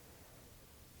service?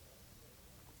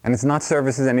 And it's not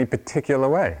service in any particular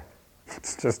way.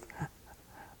 It's just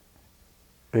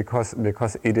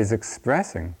because it is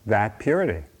expressing that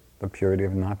purity, the purity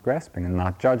of not grasping and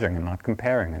not judging and not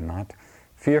comparing and not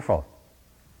fearful.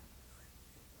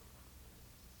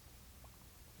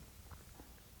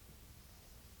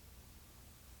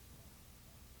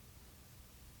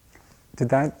 Did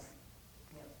that?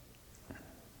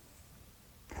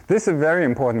 This is a very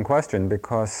important question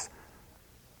because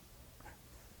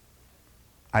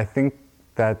I think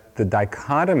that the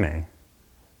dichotomy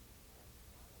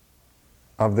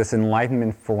of this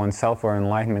enlightenment for oneself or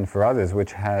enlightenment for others,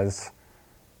 which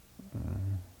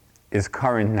is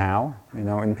current now, you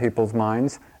know, in people's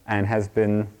minds, and has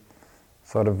been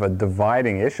sort of a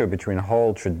dividing issue between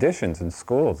whole traditions and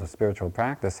schools of spiritual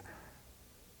practice,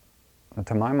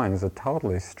 to my mind, is a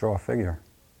totally straw figure.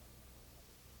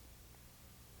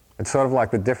 It's sort of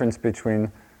like the difference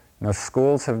between, whole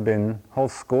schools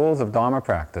of Dharma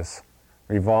practice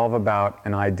revolve about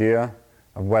an idea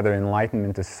of whether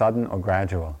enlightenment is sudden or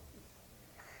gradual.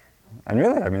 And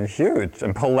really, I mean, huge,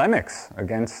 and polemics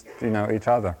against, each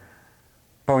other.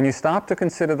 But when you stop to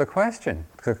consider the question,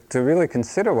 to really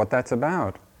consider what that's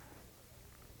about,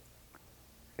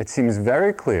 it seems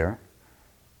very clear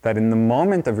that in the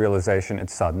moment of realization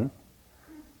it's sudden,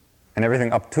 and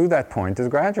everything up to that point is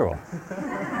gradual.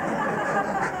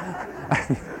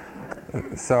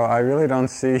 So I really don't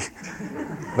see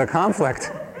the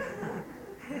conflict.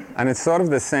 And it's sort of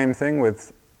the same thing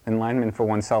with enlightenment for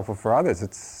oneself or for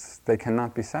others. They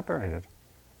cannot be separated.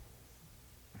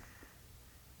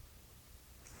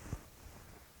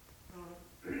 On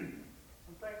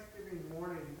Thanksgiving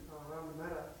morning, around the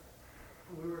Meta,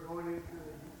 when we were going in to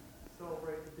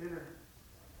celebrate the dinner,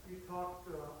 you talked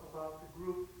about the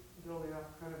group building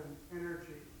up kind of an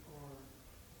energy or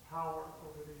power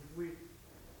over these weeks.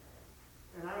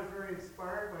 And I was very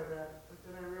inspired by that, but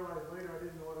then I realized later I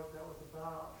didn't know what that was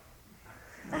about.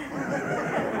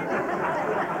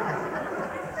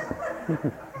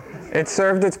 It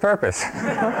served its purpose. And I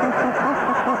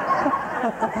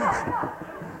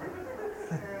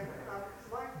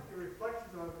like your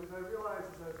reflections on it, because I realized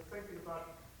as I was thinking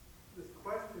about this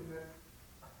question that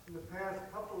in the past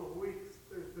couple of weeks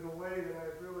there's been a way that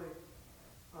I've really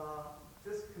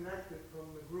disconnected from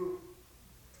the group,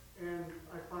 and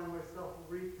I find myself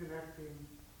reconnecting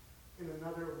in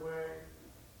another way.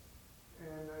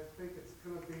 And I think it's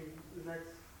going to be the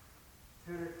next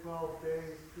 10 or 12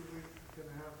 days, 2 weeks, is going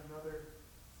to have another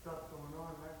stuff going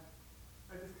on.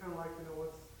 I just kind of like to know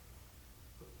what's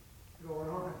going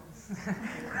on.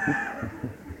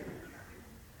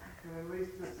 And at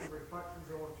least just some reflections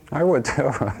on what you do. I would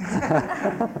too.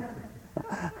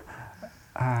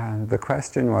 The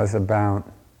question was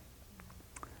about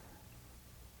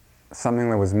something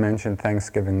that was mentioned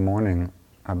Thanksgiving morning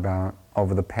about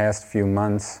over the past few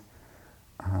months,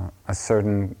 a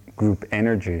certain group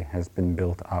energy has been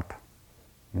built up,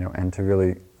 and to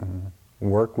really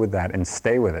work with that and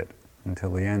stay with it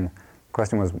until the end. The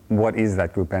question was, what is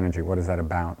that group energy? What is that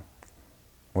about?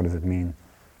 What does it mean?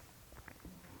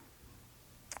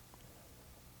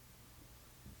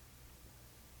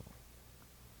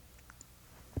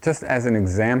 Just as an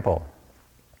example,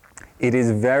 it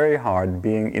is very hard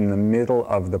being in the middle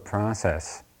of the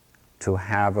process to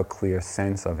have a clear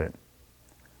sense of it.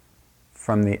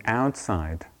 From the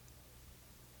outside,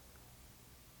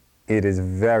 it is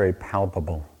very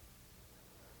palpable.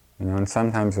 And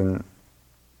sometimes when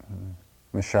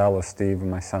Michelle or Steve or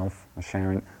myself or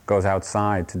Sharon goes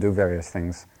outside to do various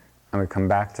things, and we come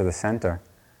back to the center,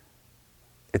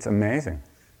 it's amazing.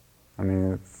 I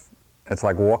mean, it's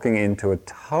like walking into a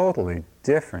totally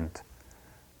different,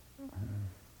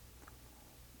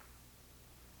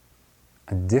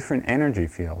 a different energy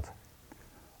field.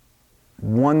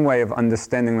 One way of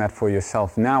understanding that for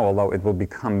yourself now, although it will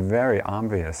become very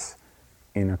obvious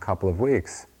in a couple of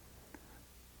weeks.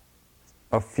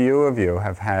 A few of you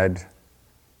have had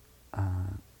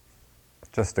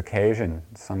just occasion,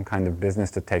 some kind of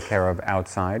business to take care of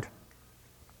outside.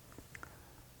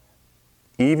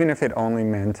 Even if it only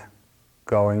meant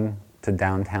going to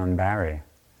downtown Barrie,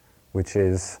 which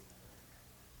is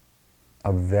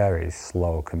a very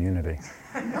slow community.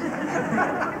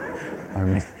 I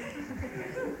mean,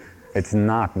 it's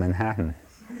not Manhattan.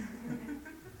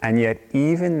 And yet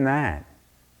even that,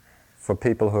 for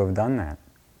people who have done that,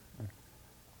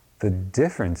 the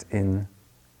difference in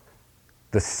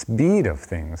the speed of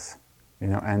things,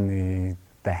 and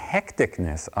the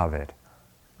hecticness of it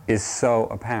is so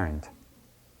apparent.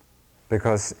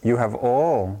 Because you have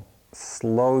all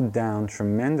slowed down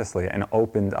tremendously and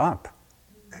opened up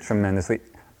tremendously,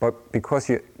 but because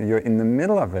you're in the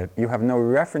middle of it, you have no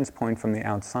reference point from the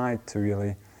outside to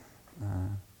really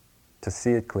to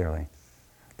see it clearly.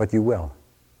 But you will.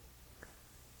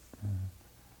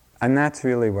 And that's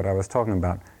really what I was talking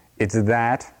about. It's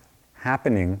that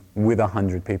happening with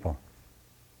 100 people.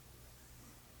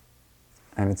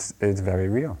 And it's very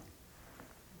real.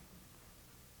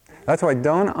 That's why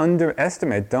don't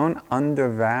underestimate, don't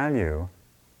undervalue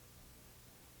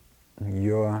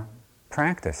your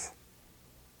practice.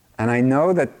 And I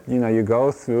know that you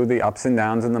go through the ups and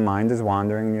downs and the mind is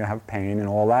wandering and you have pain and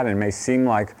all that, and it may seem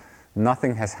like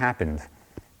nothing has happened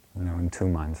in 2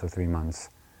 months or 3 months.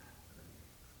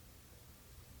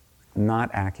 Not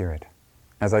accurate.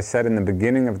 As I said in the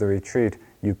beginning of the retreat,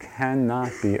 you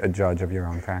cannot be a judge of your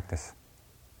own practice.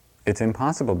 It's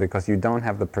impossible because you don't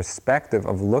have the perspective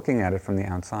of looking at it from the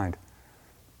outside.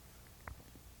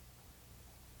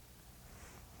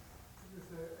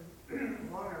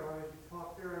 While I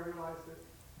talk there, I realized that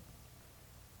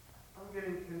I'm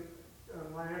getting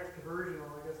my extroversion,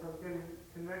 or I guess I'm getting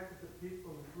connected to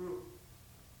people in the group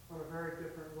on a very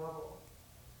different level.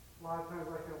 A lot of times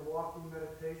I can walk in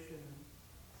meditation,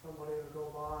 somebody will go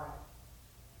by,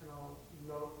 and I'll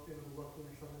note looking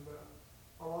or something, but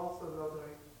I'll also know that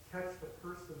I catch the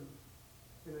person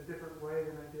in a different way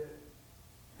than I did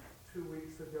 2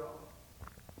 weeks ago.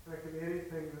 And it can be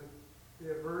anything.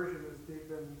 The aversion is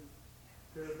deep, and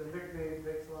the nickname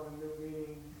takes on a new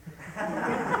meaning.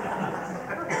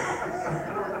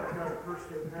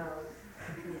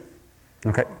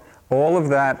 Okay, all of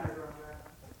that.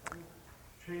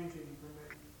 Changing for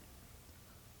me.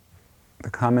 The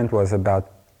comment was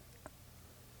about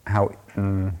how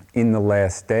in the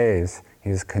last days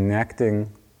he's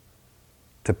connecting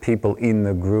to people in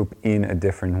the group in a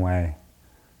different way.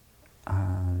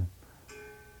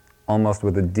 Almost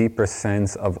with a deeper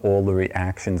sense of all the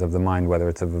reactions of the mind, whether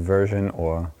it's of aversion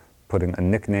or putting a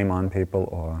nickname on people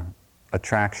or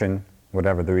attraction,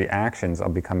 whatever. The reactions are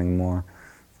becoming more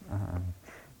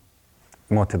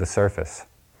to the surface.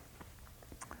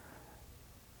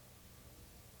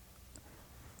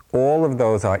 All of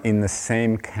those are in the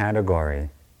same category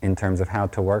in terms of how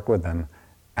to work with them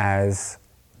as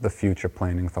the future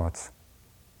planning thoughts.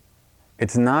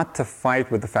 It's not to fight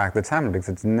with the fact that it's happening, because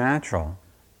it's natural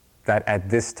that at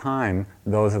this time,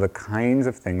 those are the kinds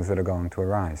of things that are going to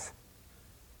arise.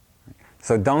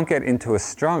 So don't get into a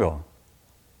struggle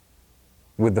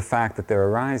with the fact that they're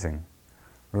arising.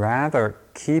 Rather,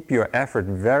 keep your effort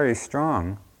very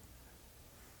strong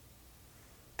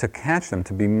to catch them,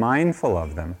 to be mindful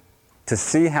of them, to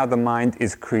see how the mind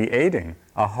is creating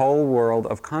a whole world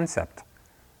of concept.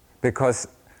 Because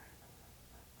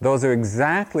those are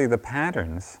exactly the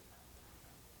patterns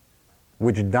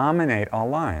which dominate our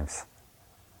lives.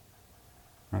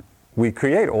 Right? We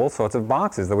create all sorts of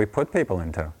boxes that we put people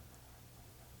into,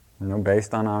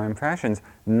 based on our impressions,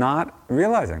 not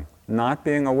realizing, not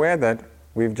being aware that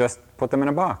we've just put them in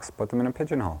a box, put them in a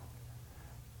pigeonhole.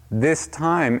 This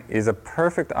time is a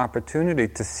perfect opportunity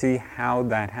to see how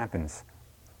that happens.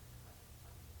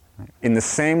 In the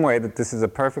same way that this is a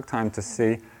perfect time to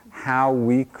see how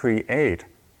we create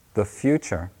the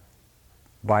future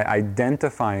by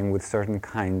identifying with certain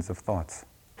kinds of thoughts.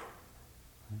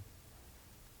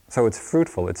 So it's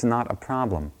fruitful, it's not a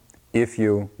problem if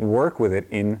you work with it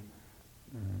in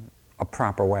a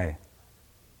proper way.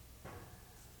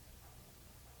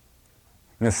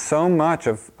 So much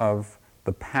of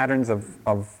the patterns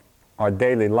of our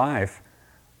daily life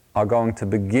are going to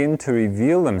begin to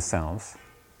reveal themselves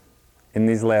in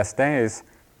these last days.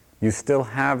 You still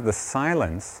have the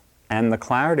silence and the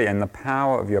clarity and the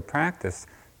power of your practice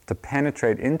to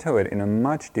penetrate into it in a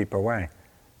much deeper way.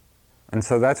 And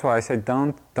so that's why I say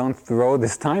don't throw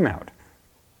this time out,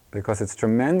 because it's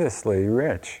tremendously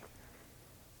rich.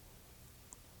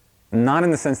 Not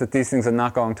in the sense that these things are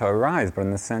not going to arise, but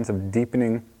in the sense of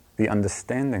deepening the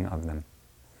understanding of them.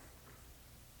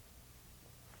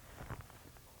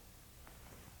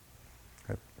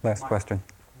 Last question.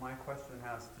 My question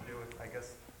has to do with, I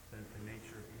guess, the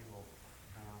nature of evil.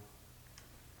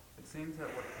 It seems that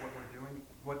what we're doing,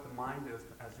 what the mind is,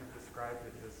 as you've described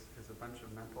it, is a bunch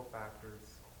of mental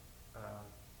factors.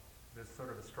 There's sort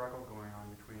of a struggle going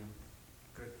on between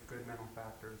good mental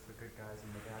factors, the good guys and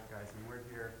the bad guys, and we're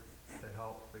here to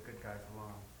help the good guys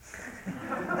along.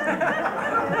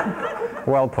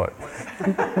 Well put.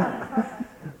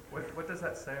 What does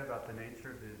that say about the nature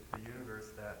of the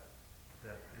universe, that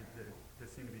there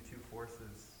seem to be two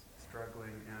forces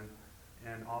struggling,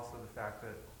 and also the fact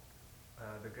that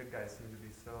the good guys seem to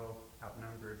be so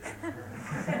outnumbered and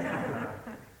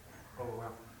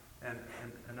overwhelmed? And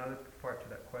another part to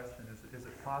that question is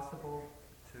it possible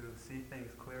to see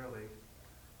things clearly,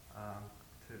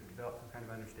 to develop some kind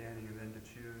of understanding, and then to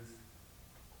choose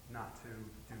not to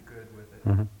do good with it?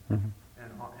 Mm-hmm. Mm-hmm.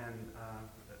 And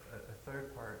a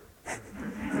third part.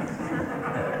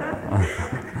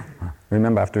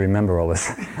 Remember, I have to remember all this.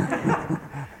 Well,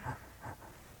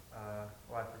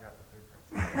 I forgot the third part.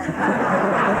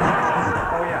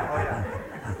 Oh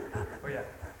yeah.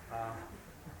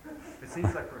 It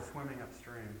seems like we're swimming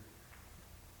upstream.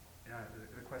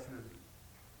 The question is,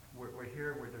 we're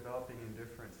here, we're developing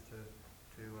indifference to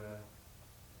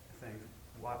things.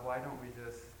 Why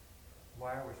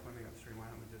are we swimming upstream? Why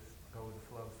don't we just go with the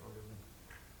flow, sort of? And,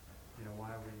 why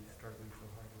are we struggling so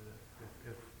hard with it?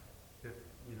 If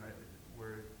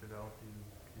we're developing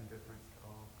indifference to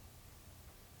all,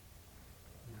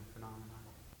 phenomena.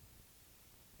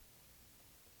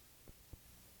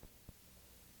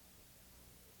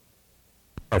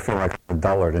 I feel like a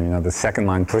dullard, and the second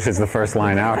line pushes the first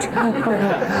line out.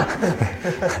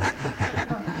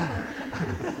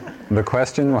 The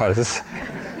question was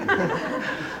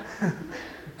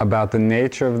about the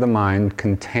nature of the mind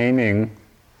containing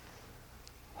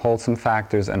wholesome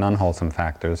factors and unwholesome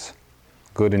factors,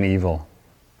 good and evil,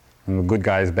 and good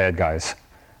guys, bad guys.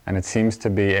 And it seems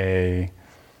to be a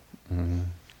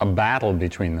battle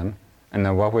between them. And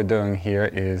then what we're doing here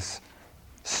is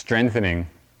strengthening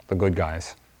the good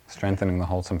guys, strengthening the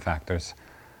wholesome factors.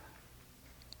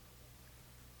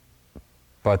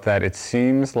 But that it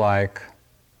seems like,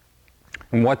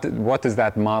 and what does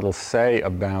that model say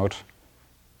about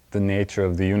the nature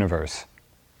of the universe?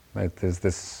 That there's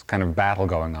this kind of battle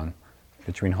going on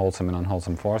between wholesome and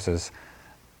unwholesome forces.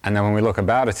 And then when we look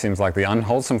about, it seems like the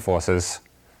unwholesome forces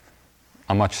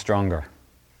are much stronger.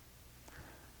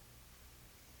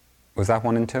 Was that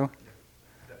 1 and 2? Yeah,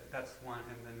 that's one,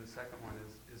 and then the second one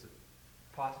is it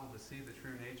possible to see the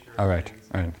true nature All of right, things?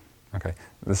 all right, okay.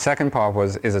 The second part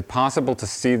was, is it possible to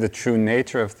see the true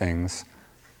nature of things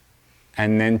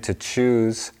and then to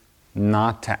choose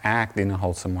not to act in a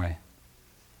wholesome way?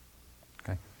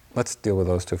 Okay, let's deal with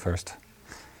those two first.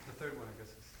 The third one, I guess,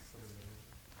 is sort of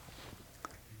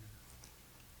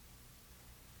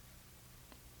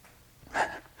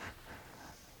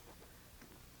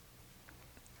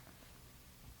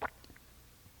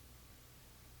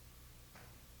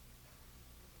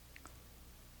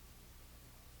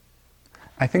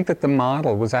I think that the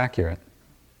model was accurate,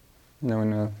 in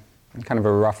a kind of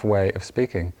a rough way of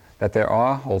speaking, that there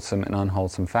are wholesome and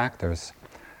unwholesome factors.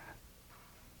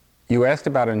 You asked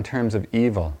about it in terms of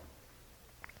evil.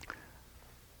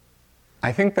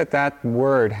 I think that that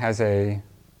word has a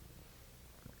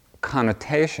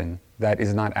connotation that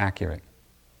is not accurate,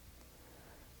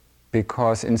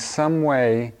 because in some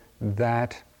way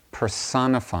that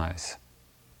personifies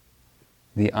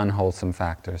the unwholesome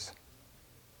factors.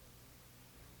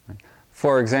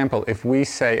 For example, if we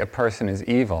say a person is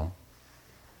evil,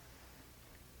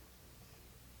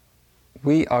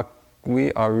 we are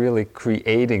really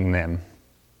creating them,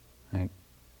 right,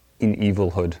 in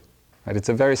evilhood. Right? It's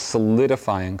a very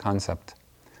solidifying concept.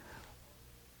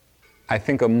 I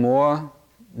think a more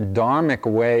dharmic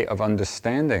way of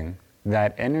understanding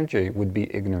that energy would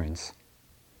be ignorance.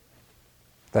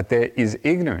 That there is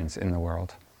ignorance in the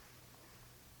world.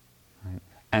 Right?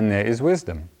 And there is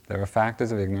wisdom. There are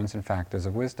factors of ignorance and factors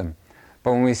of wisdom.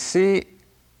 But when we see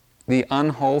the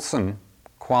unwholesome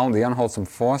quality, the unwholesome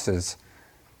forces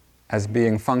as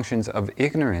being functions of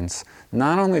ignorance,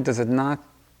 not only does it not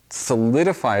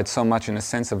solidify it so much in a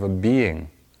sense of a being,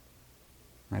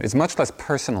 right? It's much less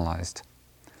personalized.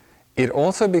 It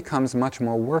also becomes much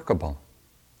more workable.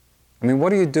 I mean, what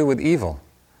do you do with evil?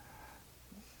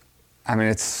 I mean,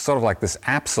 it's sort of like this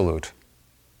absolute.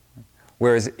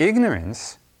 Whereas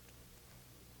ignorance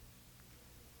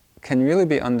can really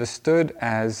be understood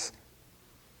as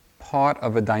part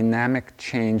of a dynamic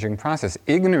changing process.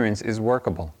 Ignorance is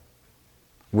workable,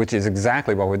 which is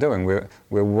exactly what we're doing.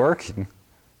 We're working,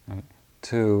 right,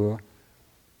 to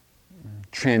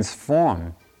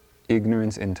transform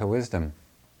ignorance into wisdom.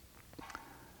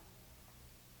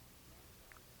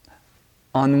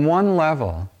 On one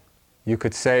level, you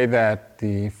could say that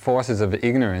the forces of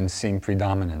ignorance seem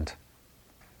predominant.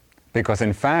 Because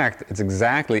in fact, it's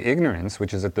exactly ignorance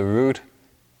which is at the root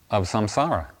of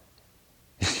samsara.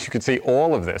 You could see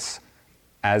all of this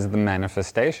as the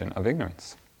manifestation of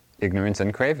ignorance. Ignorance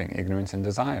and craving, ignorance and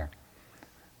desire.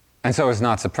 And so it's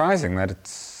not surprising that it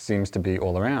seems to be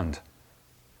all around,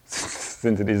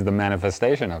 since it is the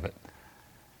manifestation of it.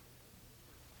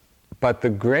 But the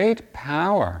great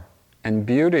power and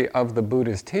beauty of the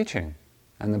Buddha's teaching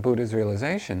and the Buddha's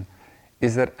realization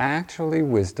is that actually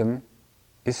wisdom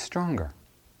is stronger.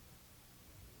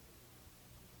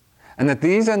 And that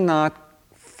these are not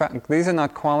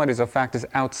qualities or factors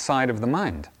outside of the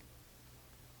mind.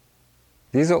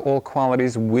 These are all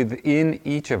qualities within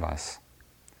each of us.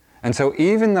 And so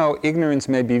even though ignorance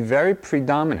may be very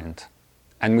predominant,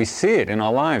 and we see it in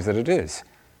our lives that it is,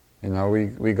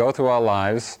 we go through our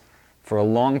lives for a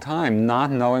long time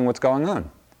not knowing what's going on,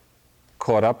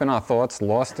 caught up in our thoughts,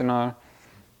 lost in our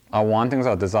wantings,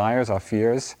 our desires, our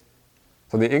fears.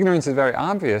 So the ignorance is very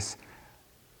obvious,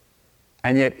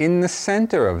 and yet in the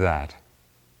center of that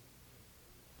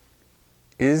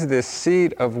is this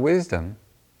seed of wisdom,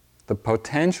 the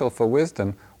potential for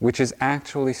wisdom, which is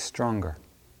actually stronger.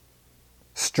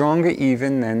 Stronger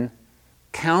even than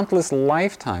countless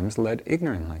lifetimes led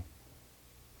ignorantly.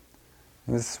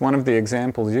 This is one of the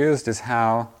examples used is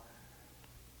how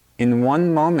in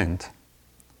one moment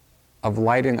of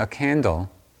lighting a candle,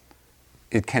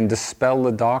 it can dispel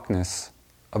the darkness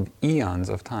of eons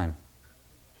of time.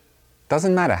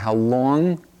 Doesn't matter how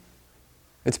long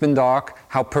it's been dark,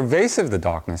 how pervasive the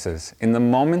darkness is. In the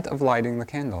moment of lighting the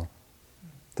candle,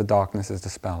 the darkness is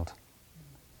dispelled.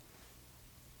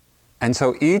 And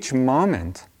so each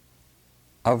moment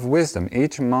of wisdom,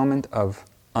 each moment of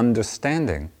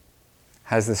understanding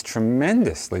has this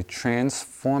tremendously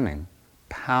transforming,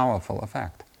 powerful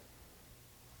effect.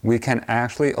 We can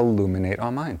actually illuminate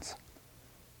our minds,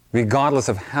 regardless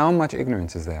of how much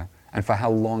ignorance is there and for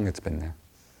how long it's been there.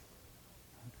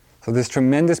 So there's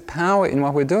tremendous power in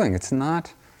what we're doing. It's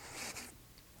not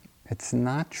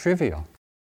trivial.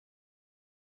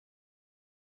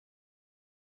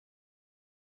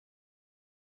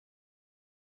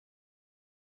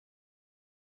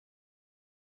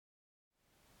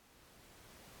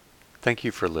 Thank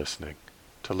you for listening.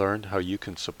 To learn how you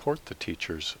can support the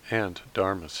teachers and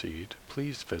Dharma Seed,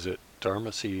 please visit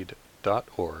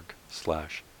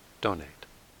dharmaseed.org/donate.